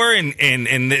thought they were,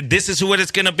 and this is what it's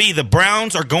going to be. The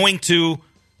Browns are going to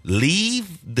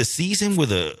leave the season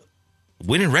with a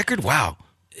winning record. Wow,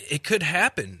 it could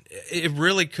happen. It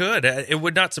really could. It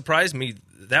would not surprise me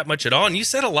that much at all. And you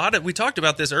said we talked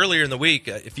about this earlier in the week.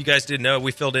 If you guys didn't know,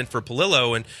 we filled in for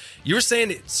Palillo, and you were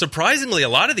saying surprisingly a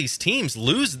lot of these teams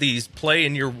lose these play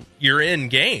in your in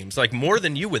games, like more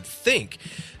than you would think.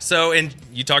 So, and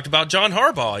you talked about John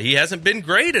Harbaugh. He hasn't been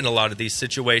great in a lot of these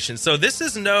situations. So this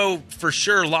is no for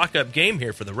sure lockup game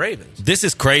here for the Ravens. This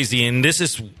is crazy, and this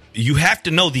is you have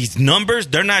to know these numbers.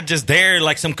 They're not just there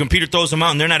like some computer throws them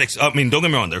out, and they're not. Don't get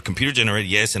me wrong. They're computer generated,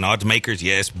 yes, and odds makers,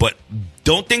 yes. But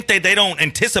don't think they don't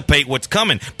anticipate what's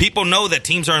coming. People know that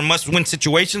teams are in must-win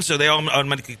situations, so they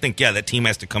automatically think, yeah, that team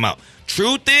has to come out.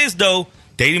 Truth is, though,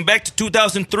 dating back to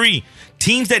 2003,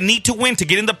 teams that need to win to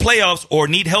get in the playoffs or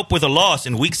need help with a loss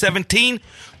in Week 17,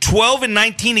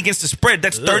 12-19 against the spread.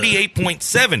 That's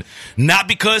 38.7. Not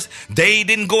because they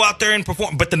didn't go out there and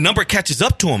perform, but the number catches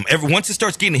up to them. Once it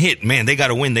starts getting hit, man, they got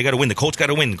to win. They got to win. The Colts got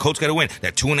to win. The Colts got to win.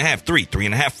 That 2.5, 3,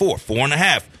 3.5, 4,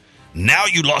 4.5. Now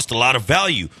you lost a lot of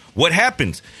value. What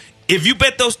happens? If you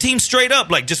bet those teams straight up,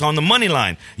 like just on the money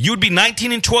line, you'd be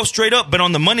 19-12 straight up. But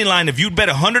on the money line, if you'd bet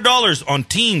 $100 on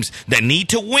teams that need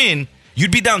to win,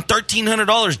 you'd be down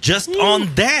 $1,300 just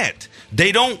on that.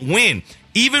 They don't win.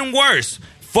 Even worse,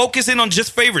 focusing on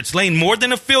just favorites, laying more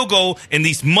than a field goal in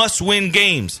these must-win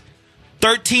games.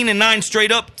 13-9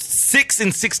 straight up,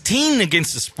 6-16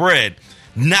 against the spread.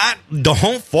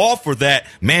 Don't fall for that.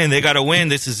 Man, they got to win.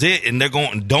 This is it. And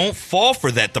don't fall for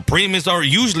that. The premiums are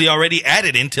usually already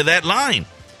added into that line.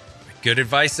 Good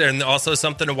advice there. And also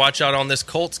something to watch out on this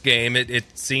Colts game.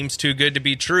 It seems too good to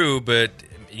be true, but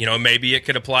maybe it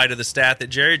could apply to the stat that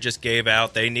Jerry just gave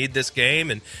out. They need this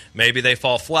game, and maybe they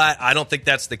fall flat. I don't think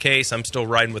that's the case. I'm still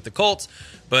riding with the Colts,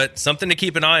 but something to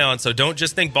keep an eye on. So don't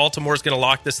just think Baltimore's going to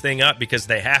lock this thing up because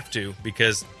they have to,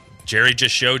 because Jerry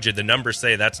just showed you the numbers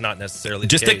say that's not necessarily the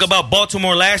Just case. think about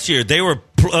Baltimore last year. They were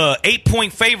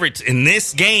 8-point favorites in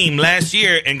this game last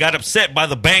year and got upset by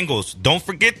the Bengals. Don't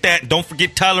forget that. Don't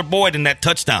forget Tyler Boyd and that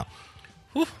touchdown.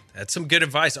 Whew, that's some good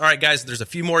advice. All right, guys, there's a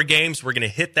few more games. We're going to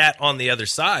hit that on the other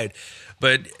side.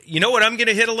 But you know what I'm going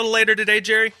to hit a little later today,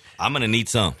 Jerry? I'm going to need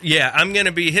some. Yeah, I'm going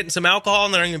to be hitting some alcohol,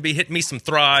 and then I'm going to be hitting me some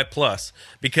Thrive Plus,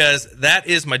 because that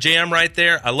is my jam right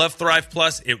there. I love Thrive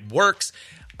Plus. It works.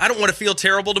 I don't want to feel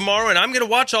terrible tomorrow, and I'm going to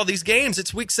watch all these games.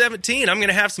 It's Week 17. I'm going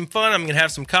to have some fun. I'm going to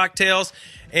have some cocktails,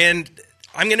 and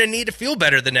I'm going to need to feel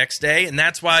better the next day, and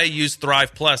that's why I use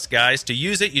Thrive Plus, guys. To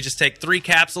use it, you just take 3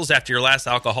 capsules after your last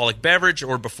alcoholic beverage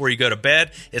or before you go to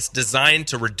bed. It's designed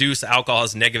to reduce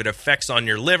alcohol's negative effects on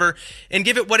your liver and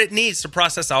give it what it needs to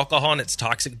process alcohol and its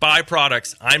toxic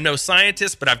byproducts. I'm no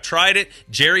scientist, but I've tried it.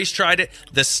 Jerry's tried it.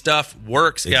 This stuff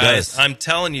works, guys. I'm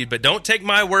telling you, but don't take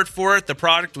my word for it. The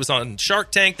product was on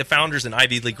Shark Tank. The founder's an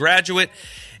Ivy League graduate.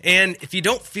 And if you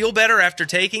don't feel better after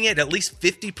taking it, at least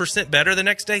 50% better the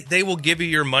next day, they will give you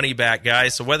your money back,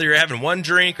 guys. So whether you're having one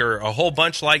drink or a whole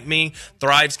bunch like me,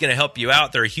 Thrive's going to help you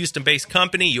out. They're a Houston-based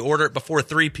company. You order it before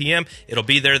 3 p.m. It'll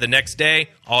be there the next day.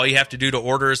 All you have to do to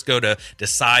order is go to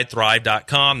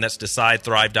DecideThrive.com. That's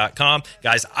DecideThrive.com.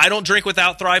 Guys, I don't drink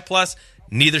without Thrive Plus.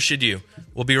 Neither should you.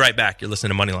 We'll be right back. You're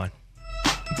listening to Moneyline.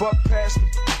 Buck past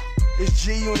it's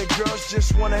G and the girls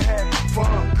just wanna have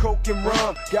fun. Coke and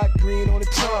rum, got green on the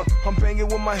tongue. I'm banging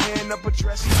with my hand up a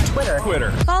dress.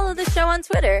 Twitter. Follow the show on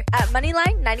Twitter at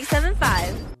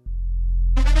Moneyline975.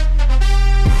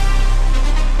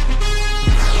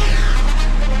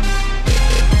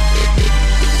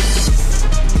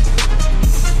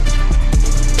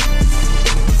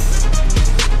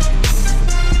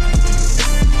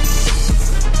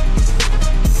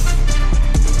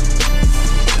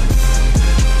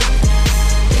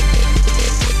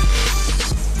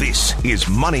 This is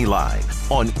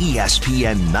Moneyline on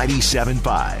ESPN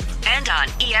 97.5. And on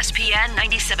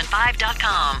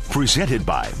ESPN975.com. Presented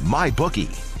by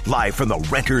MyBookie. Live from the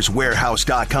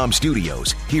RentersWarehouse.com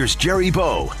studios, here's Jerry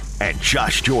Bow and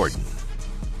Josh Jordan.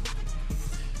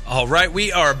 All right,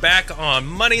 we are back on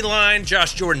Moneyline.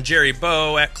 Josh Jordan, Jerry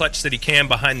Bow at Clutch City Cam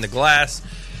behind the glass.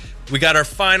 We got our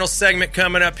final segment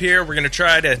coming up here. We're going to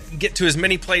try to get to as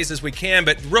many plays as we can.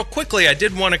 But real quickly, I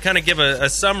did want to kind of give a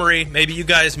summary. Maybe you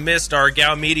guys missed our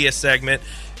Gal Media segment,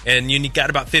 and you got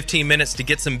about 15 minutes to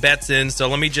get some bets in. So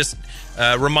let me just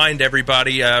remind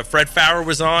everybody. Fred Fowler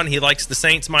was on. He likes the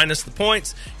Saints minus the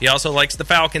points. He also likes the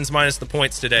Falcons minus the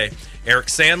points today. Eric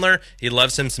Sandler, he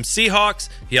loves him some Seahawks.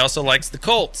 He also likes the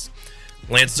Colts.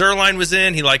 Lance Zierlein was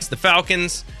in. He likes the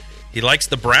Falcons. He likes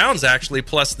the Browns, actually,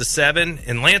 plus the 7.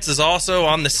 And Lance is also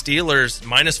on the Steelers,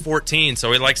 minus 14,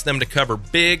 so he likes them to cover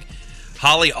big.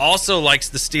 Holly also likes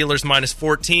the Steelers, minus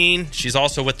 14. She's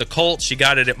also with the Colts. She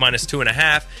got it at minus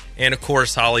 2.5. And, of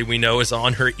course, Holly, we know, is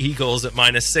on her Eagles at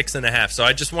minus 6.5. So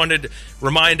I just wanted to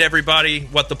remind everybody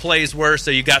what the plays were, so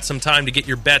you got some time to get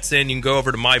your bets in. You can go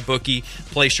over to MyBookie,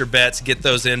 place your bets, get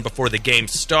those in before the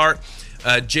games start.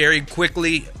 Jerry,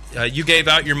 quickly, you gave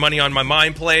out your money on my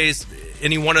mind plays.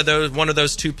 Any one of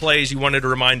those 2 plays you wanted to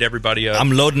remind everybody of?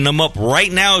 I'm loading them up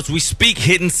right now as we speak.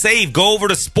 Hit and save. Go over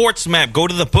to SportsMap. Go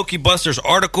to the Bookie Busters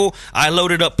article. I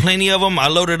loaded up plenty of them. I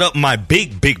loaded up my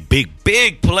big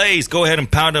big plays. Go ahead and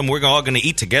pound them. We're all going to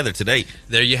eat together today.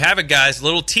 There you have it, guys.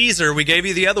 Little teaser. We gave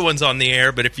you the other ones on the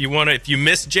air, but if you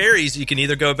missed Jerry's, you can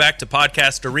either go back to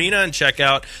Podcast Arena and check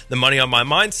out the Money on My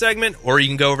Mind segment, or you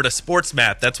can go over to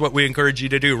SportsMap. That's what we encourage you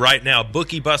to do right now.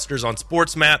 Bookie Busters on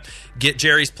SportsMap. Get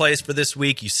Jerry's plays for this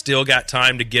week. You still got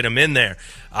time to get them in there.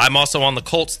 I'm also on the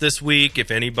Colts this week, if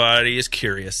anybody is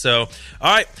curious. So,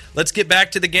 all right, let's get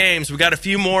back to the games. We got a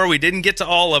few more. We didn't get to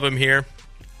all of them here.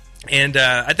 And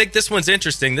I think this one's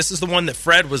interesting. This is the one that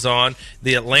Fred was on,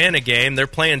 the Atlanta game. They're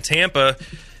playing Tampa.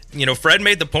 You know, Fred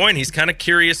made the point. He's kind of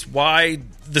curious why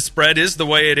the spread is the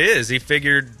way it is. He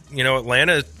figured,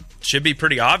 Atlanta should be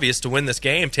pretty obvious to win this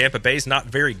game. Tampa Bay's not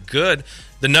very good.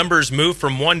 The numbers move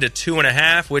from 1 to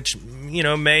 2.5, which,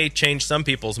 may change some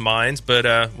people's minds.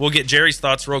 But we'll get Jerry's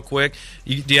thoughts real quick.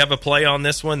 Do you have a play on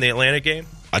this one, the Atlanta game?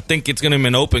 I think it's going to be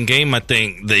an open game. I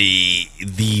think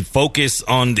the focus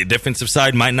on the defensive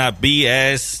side might not be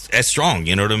as strong.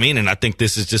 You know what I mean? And I think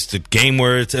this is just a game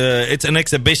where it's an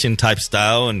exhibition type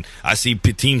style, and I see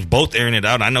teams both airing it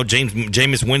out. I know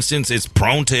Jameis Winston is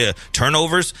prone to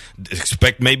turnovers.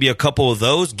 Expect maybe a couple of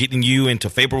those, getting you into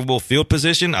favorable field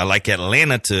position. I like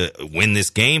Atlanta to win this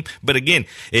game, but again,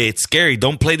 it's scary.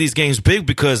 Don't play these games big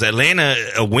because Atlanta,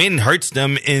 a win hurts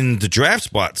them in the draft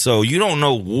spot. So you don't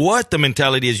know what the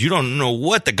mentality is. You don't know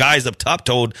what the guys up top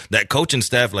told that coaching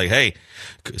staff, like, hey,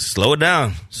 slow it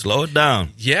down.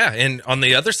 Yeah, and on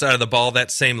the other side of the ball,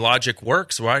 that same logic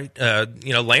works, right?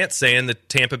 Lance saying the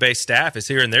Tampa Bay staff is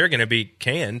here and they're going to be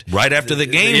canned right after the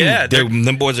game. Yeah,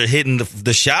 them boys are hitting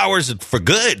the showers for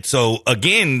good. So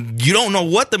again, you don't know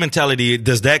what the mentality.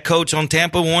 Does that coach on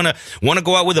Tampa want to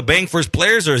go out with a bang for his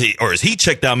players, or is he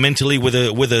checked out mentally with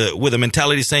a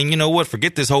mentality saying, you know what,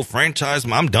 forget this whole franchise,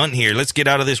 I'm done here. Let's get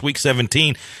out of this week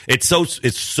 17. It's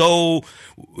so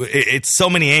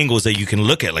many angles that you can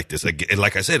look at like this.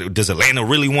 Like I said, does Atlanta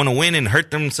really want to win and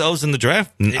hurt themselves in the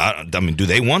draft? I mean, do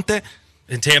they want that?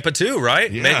 In Tampa too, right?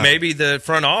 Yeah. Maybe the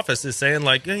front office is saying,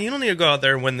 like, you don't need to go out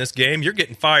there and win this game. You're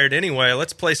getting fired anyway.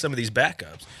 Let's play some of these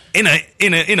backups. In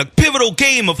a pivotal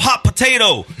game of hot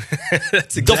potato,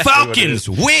 That's exactly the Falcons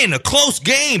win a close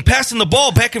game, passing the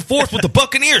ball back and forth with the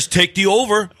Buccaneers. Take the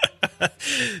over.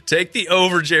 Take the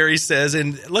over, Jerry says.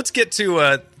 And let's get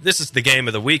to this is the game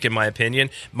of the week, in my opinion.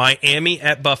 Miami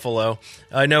at Buffalo.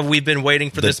 I know we've been waiting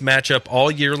for this matchup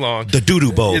all year long. The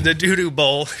Doo-Doo Bowl. The Doo-Doo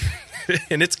Bowl.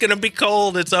 And it's going to be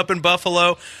cold. It's up in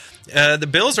Buffalo. The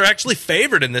Bills are actually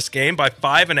favored in this game by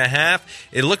 5.5.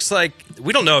 It looks like,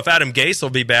 we don't know if Adam Gase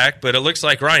will be back, but it looks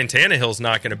like Ryan Tannehill's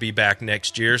not going to be back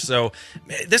next year. So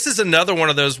this is another one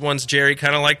of those ones, Jerry,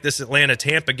 kind of like this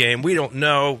Atlanta-Tampa game. We don't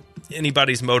know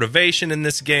anybody's motivation in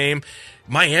this game.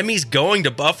 Miami's going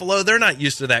to Buffalo. They're not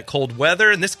used to that cold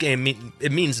weather, and this game,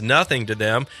 it means nothing to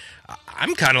them.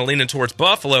 I'm kind of leaning towards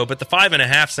Buffalo, but the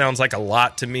 5.5 sounds like a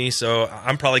lot to me, so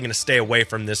I'm probably going to stay away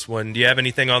from this one. Do you have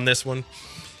anything on this one?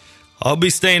 I'll be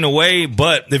staying away,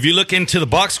 but if you look into the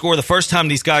box score, the first time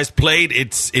these guys played,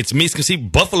 it's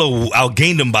misconceived. Buffalo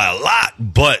outgained them by a lot,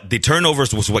 but the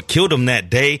turnovers was what killed them that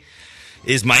day.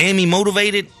 Is Miami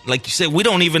motivated? Like you said, we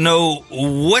don't even know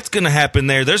what's going to happen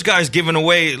there. There's guys giving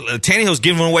away, Tannehill's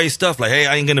giving away stuff like, hey,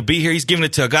 I ain't going to be here. He's giving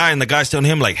it to a guy, and the guy's telling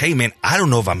him like, hey, man, I don't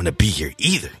know if I'm going to be here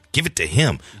either. Give it to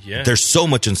him. Yeah. There's so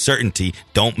much uncertainty.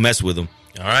 Don't mess with him.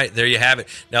 All right, there you have it.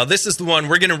 Now, this is the one,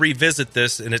 we're going to revisit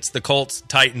this, and it's the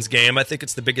Colts-Titans game. I think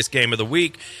it's the biggest game of the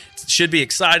week. It should be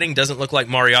exciting. Doesn't look like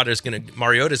Mariota's going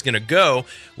to go.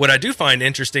 What I do find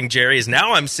interesting, Jerry, is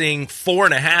now I'm seeing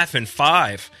 4.5 and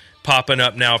 5 popping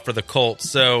up now for the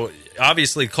Colts. So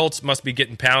obviously Colts must be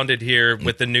getting pounded here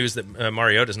with the news that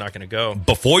Mariota's not going to go.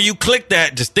 Before you click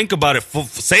that, just think about it.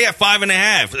 Say at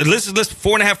 5.5. Let's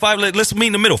 4.5, 5. Let's meet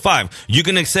in the middle. 5. You're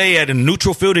gonna say at a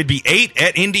neutral field it'd be 8.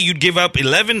 At Indy you'd give up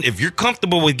 11. If you're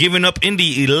comfortable with giving up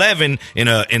Indy 11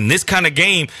 in this kind of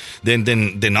game,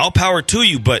 then all power to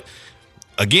you. But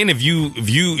again, if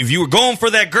you were going for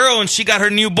that girl and she got her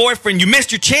new boyfriend, you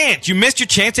missed your chance. You missed your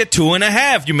chance at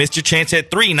 2.5. You missed your chance at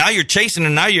 3. Now you're chasing,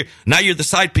 and now you're the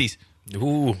side piece.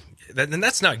 Ooh, then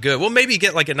that's not good. Well, maybe you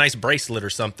get like a nice bracelet or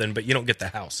something, but you don't get the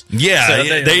house. Yeah, so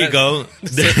there you go.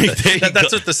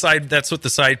 That's what the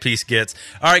side piece gets.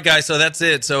 All right, guys. So that's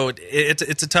it. So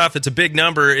it's a big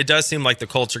number. It does seem like the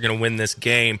Colts are going to win this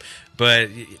game, but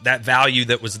that value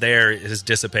that was there has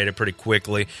dissipated pretty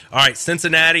quickly. All right,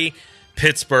 Cincinnati,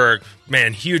 Pittsburgh,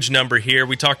 man, huge number here.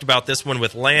 We talked about this one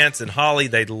with Lance and Holly.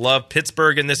 They love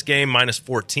Pittsburgh in this game,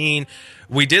 -14.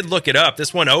 We did look it up.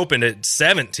 This one opened at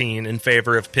 17 in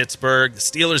favor of Pittsburgh. The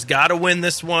Steelers got to win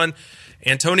this one.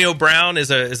 Antonio Brown is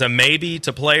a maybe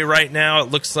to play right now. It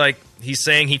looks like he's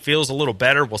saying he feels a little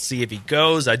better. We'll see if he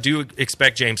goes. I do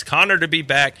expect James Conner to be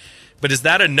back. But is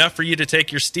that enough for you to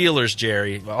take your Steelers,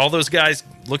 Jerry? All those guys,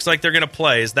 looks like they're going to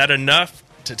play. Is that enough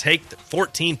to take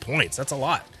 14 points? That's a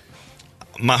lot.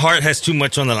 My heart has too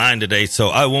much on the line today, so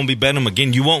I won't be betting them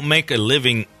again. You won't make a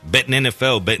living betting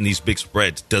NFL, betting these big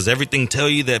spreads. Does everything tell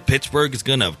you that Pittsburgh is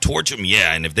going to torch them?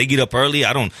 Yeah, and if they get up early,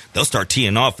 they'll start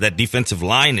teeing off. That defensive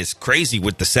line is crazy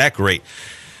with the sack rate.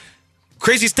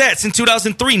 Crazy stats. In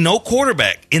 2003, no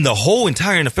quarterback in the whole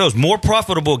entire NFL is more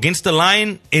profitable against the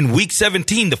line in Week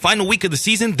 17, the final week of the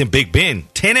season, than Big Ben.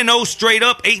 10-0 straight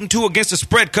up, 8-2 against the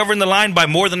spread, covering the line by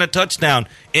more than a touchdown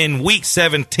in Week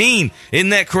 17. Isn't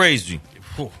that crazy?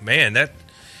 Oh, man, that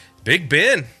Big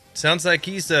Ben sounds like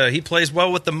he plays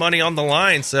well with the money on the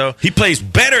line. So he plays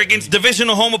better against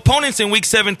divisional home opponents in Week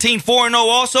 17, 4-0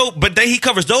 also, but he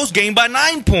covers those games by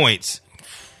 9 points.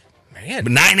 Man.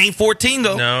 9-8-14,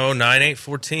 though. No,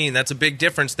 9-8-14. That's a big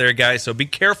difference there, guys. So be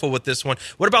careful with this one.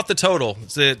 What about the total?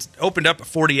 It's opened up at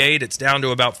 48. It's down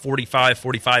to about 45,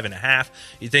 45.5.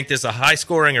 You think this is a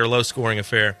high-scoring or low-scoring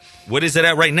affair? What is it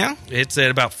at right now? It's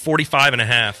at about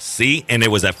 45.5. See, and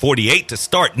it was at 48 to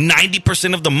start.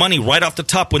 90% of the money right off the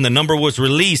top when the number was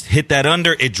released hit that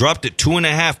under. It dropped at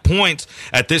 2.5 points.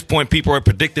 At this point, people are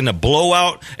predicting a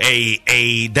blowout.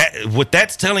 What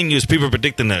that's telling you is people are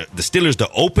predicting the Steelers to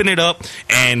open it up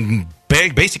and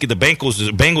basically the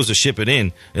Bengals will ship it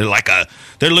in.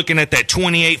 They're looking at that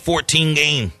 28-14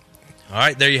 game. All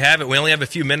right, there you have it. We only have a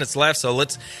few minutes left, so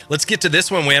let's get to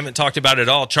this one. We haven't talked about it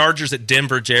all. Chargers at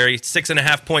Denver, Jerry.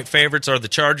 6.5-point favorites are the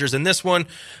Chargers in this one.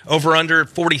 Over under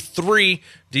 43.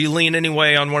 Do you lean any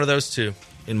way on one of those two?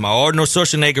 In my Arnold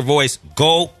Schwarzenegger voice,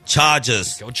 go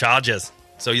Chargers. Go Chargers.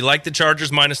 So you like the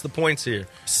Chargers minus the points here?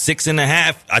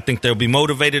 6.5. I think they'll be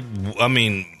motivated. I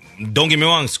mean, don't get me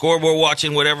wrong, scoreboard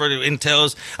watching, whatever it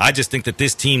entails, I just think that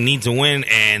this team needs a win,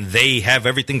 and they have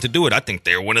everything to do it. I think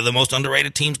they're one of the most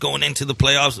underrated teams going into the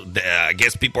playoffs. I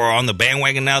guess people are on the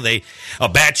bandwagon now. A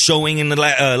bad showing in the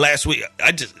last week.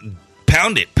 I just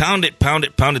pound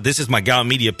it. This is my Gal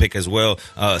Media pick as well.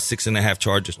 6.5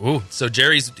 Chargers. Ooh, so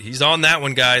he's on that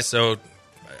one, guys. So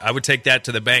I would take that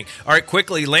to the bank. All right,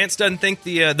 quickly, Lance doesn't think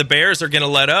the Bears are going to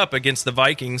let up against the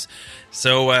Vikings.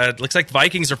 So it looks like the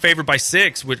Vikings are favored by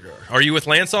 6. Are you with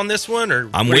Lance on this one? Or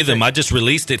I'm with him. I just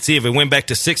released it. See, if it went back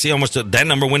to 6, that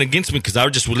number went against me because I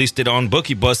just released it on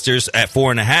Bookie Busters at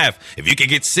 4.5. If you could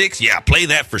get 6, yeah, play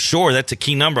that for sure. That's a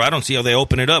key number. I don't see how they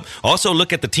open it up. Also,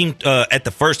 look at the team at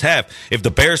the first half. If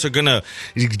the Bears are going to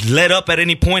let up at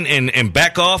any point and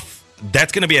back off,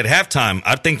 that's going to be at halftime.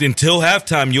 I think until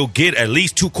halftime, you'll get at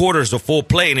least 2 quarters of full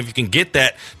play. And if you can get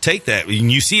that, take that.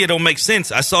 And you see it don't make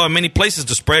sense. I saw in many places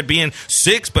the spread being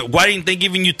 6, but why didn't they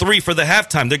giving you 3 for the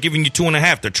halftime? They're giving you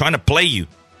 2.5. They're trying to play you.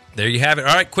 There you have it.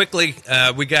 All right, quickly,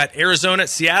 we got Arizona at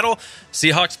Seattle.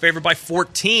 Seahawks favored by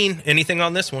 14. Anything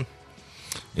on this one?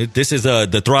 This is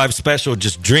the Thrive special.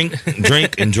 Just drink, and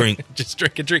drink. Just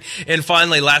drink and drink. And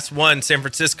finally, last one, San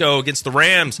Francisco against the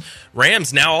Rams.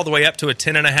 Rams now all the way up to a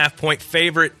 10.5-point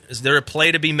favorite. Is there a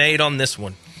play to be made on this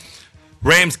one?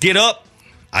 Rams get up.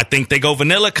 I think they go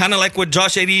vanilla, kind of like what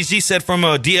Josh ADG said from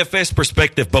a DFS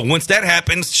perspective. But once that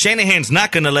happens, Shanahan's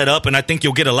not going to let up, and I think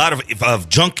you'll get a lot of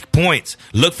junk points.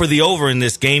 Look for the over in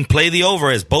this game. Play the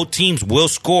over as both teams will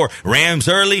score. Rams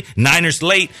early, Niners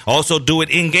late. Also do it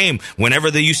in-game. Whenever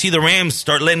you see the Rams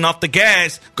start letting off the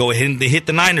gas, go ahead and hit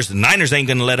the Niners. The Niners ain't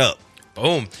going to let up.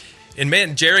 Boom. And,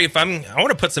 man, Jerry, I want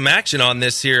to put some action on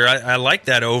this here. I like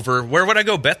that over. Where would I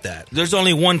go bet that? There's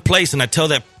only one place, and I tell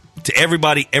that to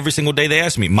everybody every single day they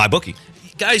ask me, MyBookie.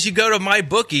 Guys, you go to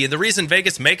MyBookie, and the reason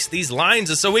Vegas makes these lines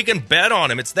is so we can bet on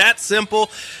them. It's that simple.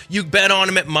 You bet on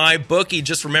them at MyBookie.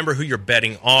 Just remember who you're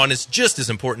betting on is just as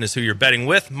important as who you're betting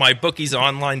with. MyBookie's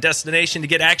online destination to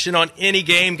get action on any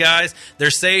game, guys.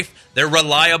 They're safe. They're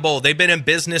reliable. They've been in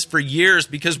business for years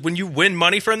because when you win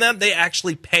money from them, they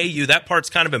actually pay you. That part's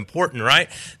kind of important, right?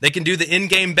 They can do the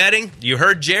in-game betting. You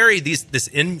heard Jerry. This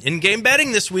in-game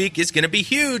betting this week is going to be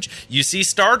huge. You see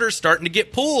starters starting to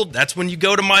get pulled. That's when you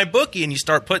go to MyBookie and you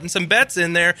start putting some bets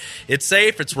in there. It's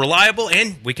safe, it's reliable,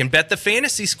 and we can bet the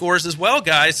fantasy scores as well,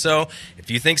 guys. So if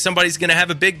you think somebody's going to have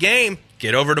a big game,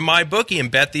 get over to MyBookie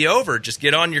and bet the over. Just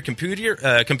get on your computer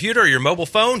or your mobile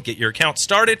phone, get your account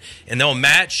started, and they'll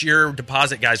match your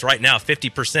deposit, guys, right now,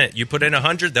 50%. You put in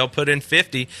 100, they'll put in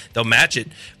 50. They'll match it.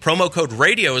 Promo code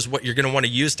RADIO is what you're going to want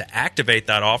to use to activate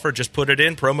that offer. Just put it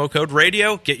in, promo code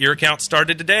RADIO. Get your account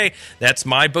started today. That's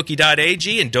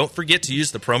mybookie.ag, and don't forget to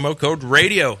use the promo code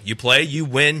RADIO. You play, you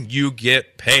win, you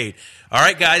get paid. All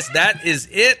right, guys, that is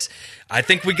it. I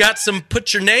think we got some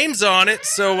put your names on it,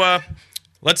 so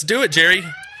let's do it, Jerry.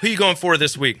 Who are you going for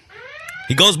this week?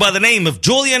 He goes by the name of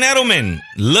Julian Edelman.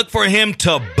 Look for him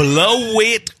to blow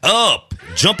it up.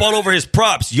 Jump all over his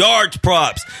props, yards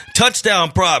props,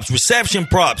 touchdown props, reception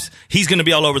props. He's going to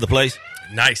be all over the place.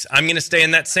 Nice. I'm going to stay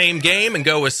in that same game and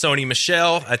go with Sony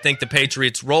Michel. I think the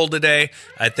Patriots roll today.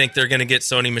 I think they're going to get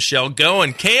Sony Michel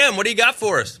going. Cam, what do you got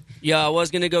for us? Yeah, I was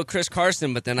going to go Chris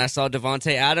Carson, but then I saw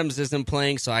Devontae Adams isn't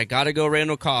playing, so I got to go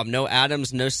Randall Cobb. No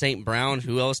Adams, no St. Brown.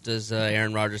 Who else does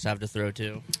Aaron Rodgers have to throw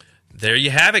to? There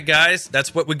you have it, guys.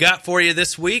 That's what we got for you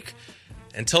this week.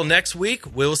 Until next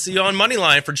week, we'll see you on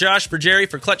Moneyline. For Josh, for Jerry,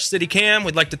 for Clutch City Cam,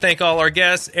 we'd like to thank all our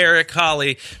guests, Eric,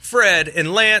 Holly, Fred,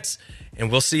 and Lance,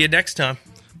 and we'll see you next time.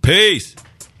 Peace.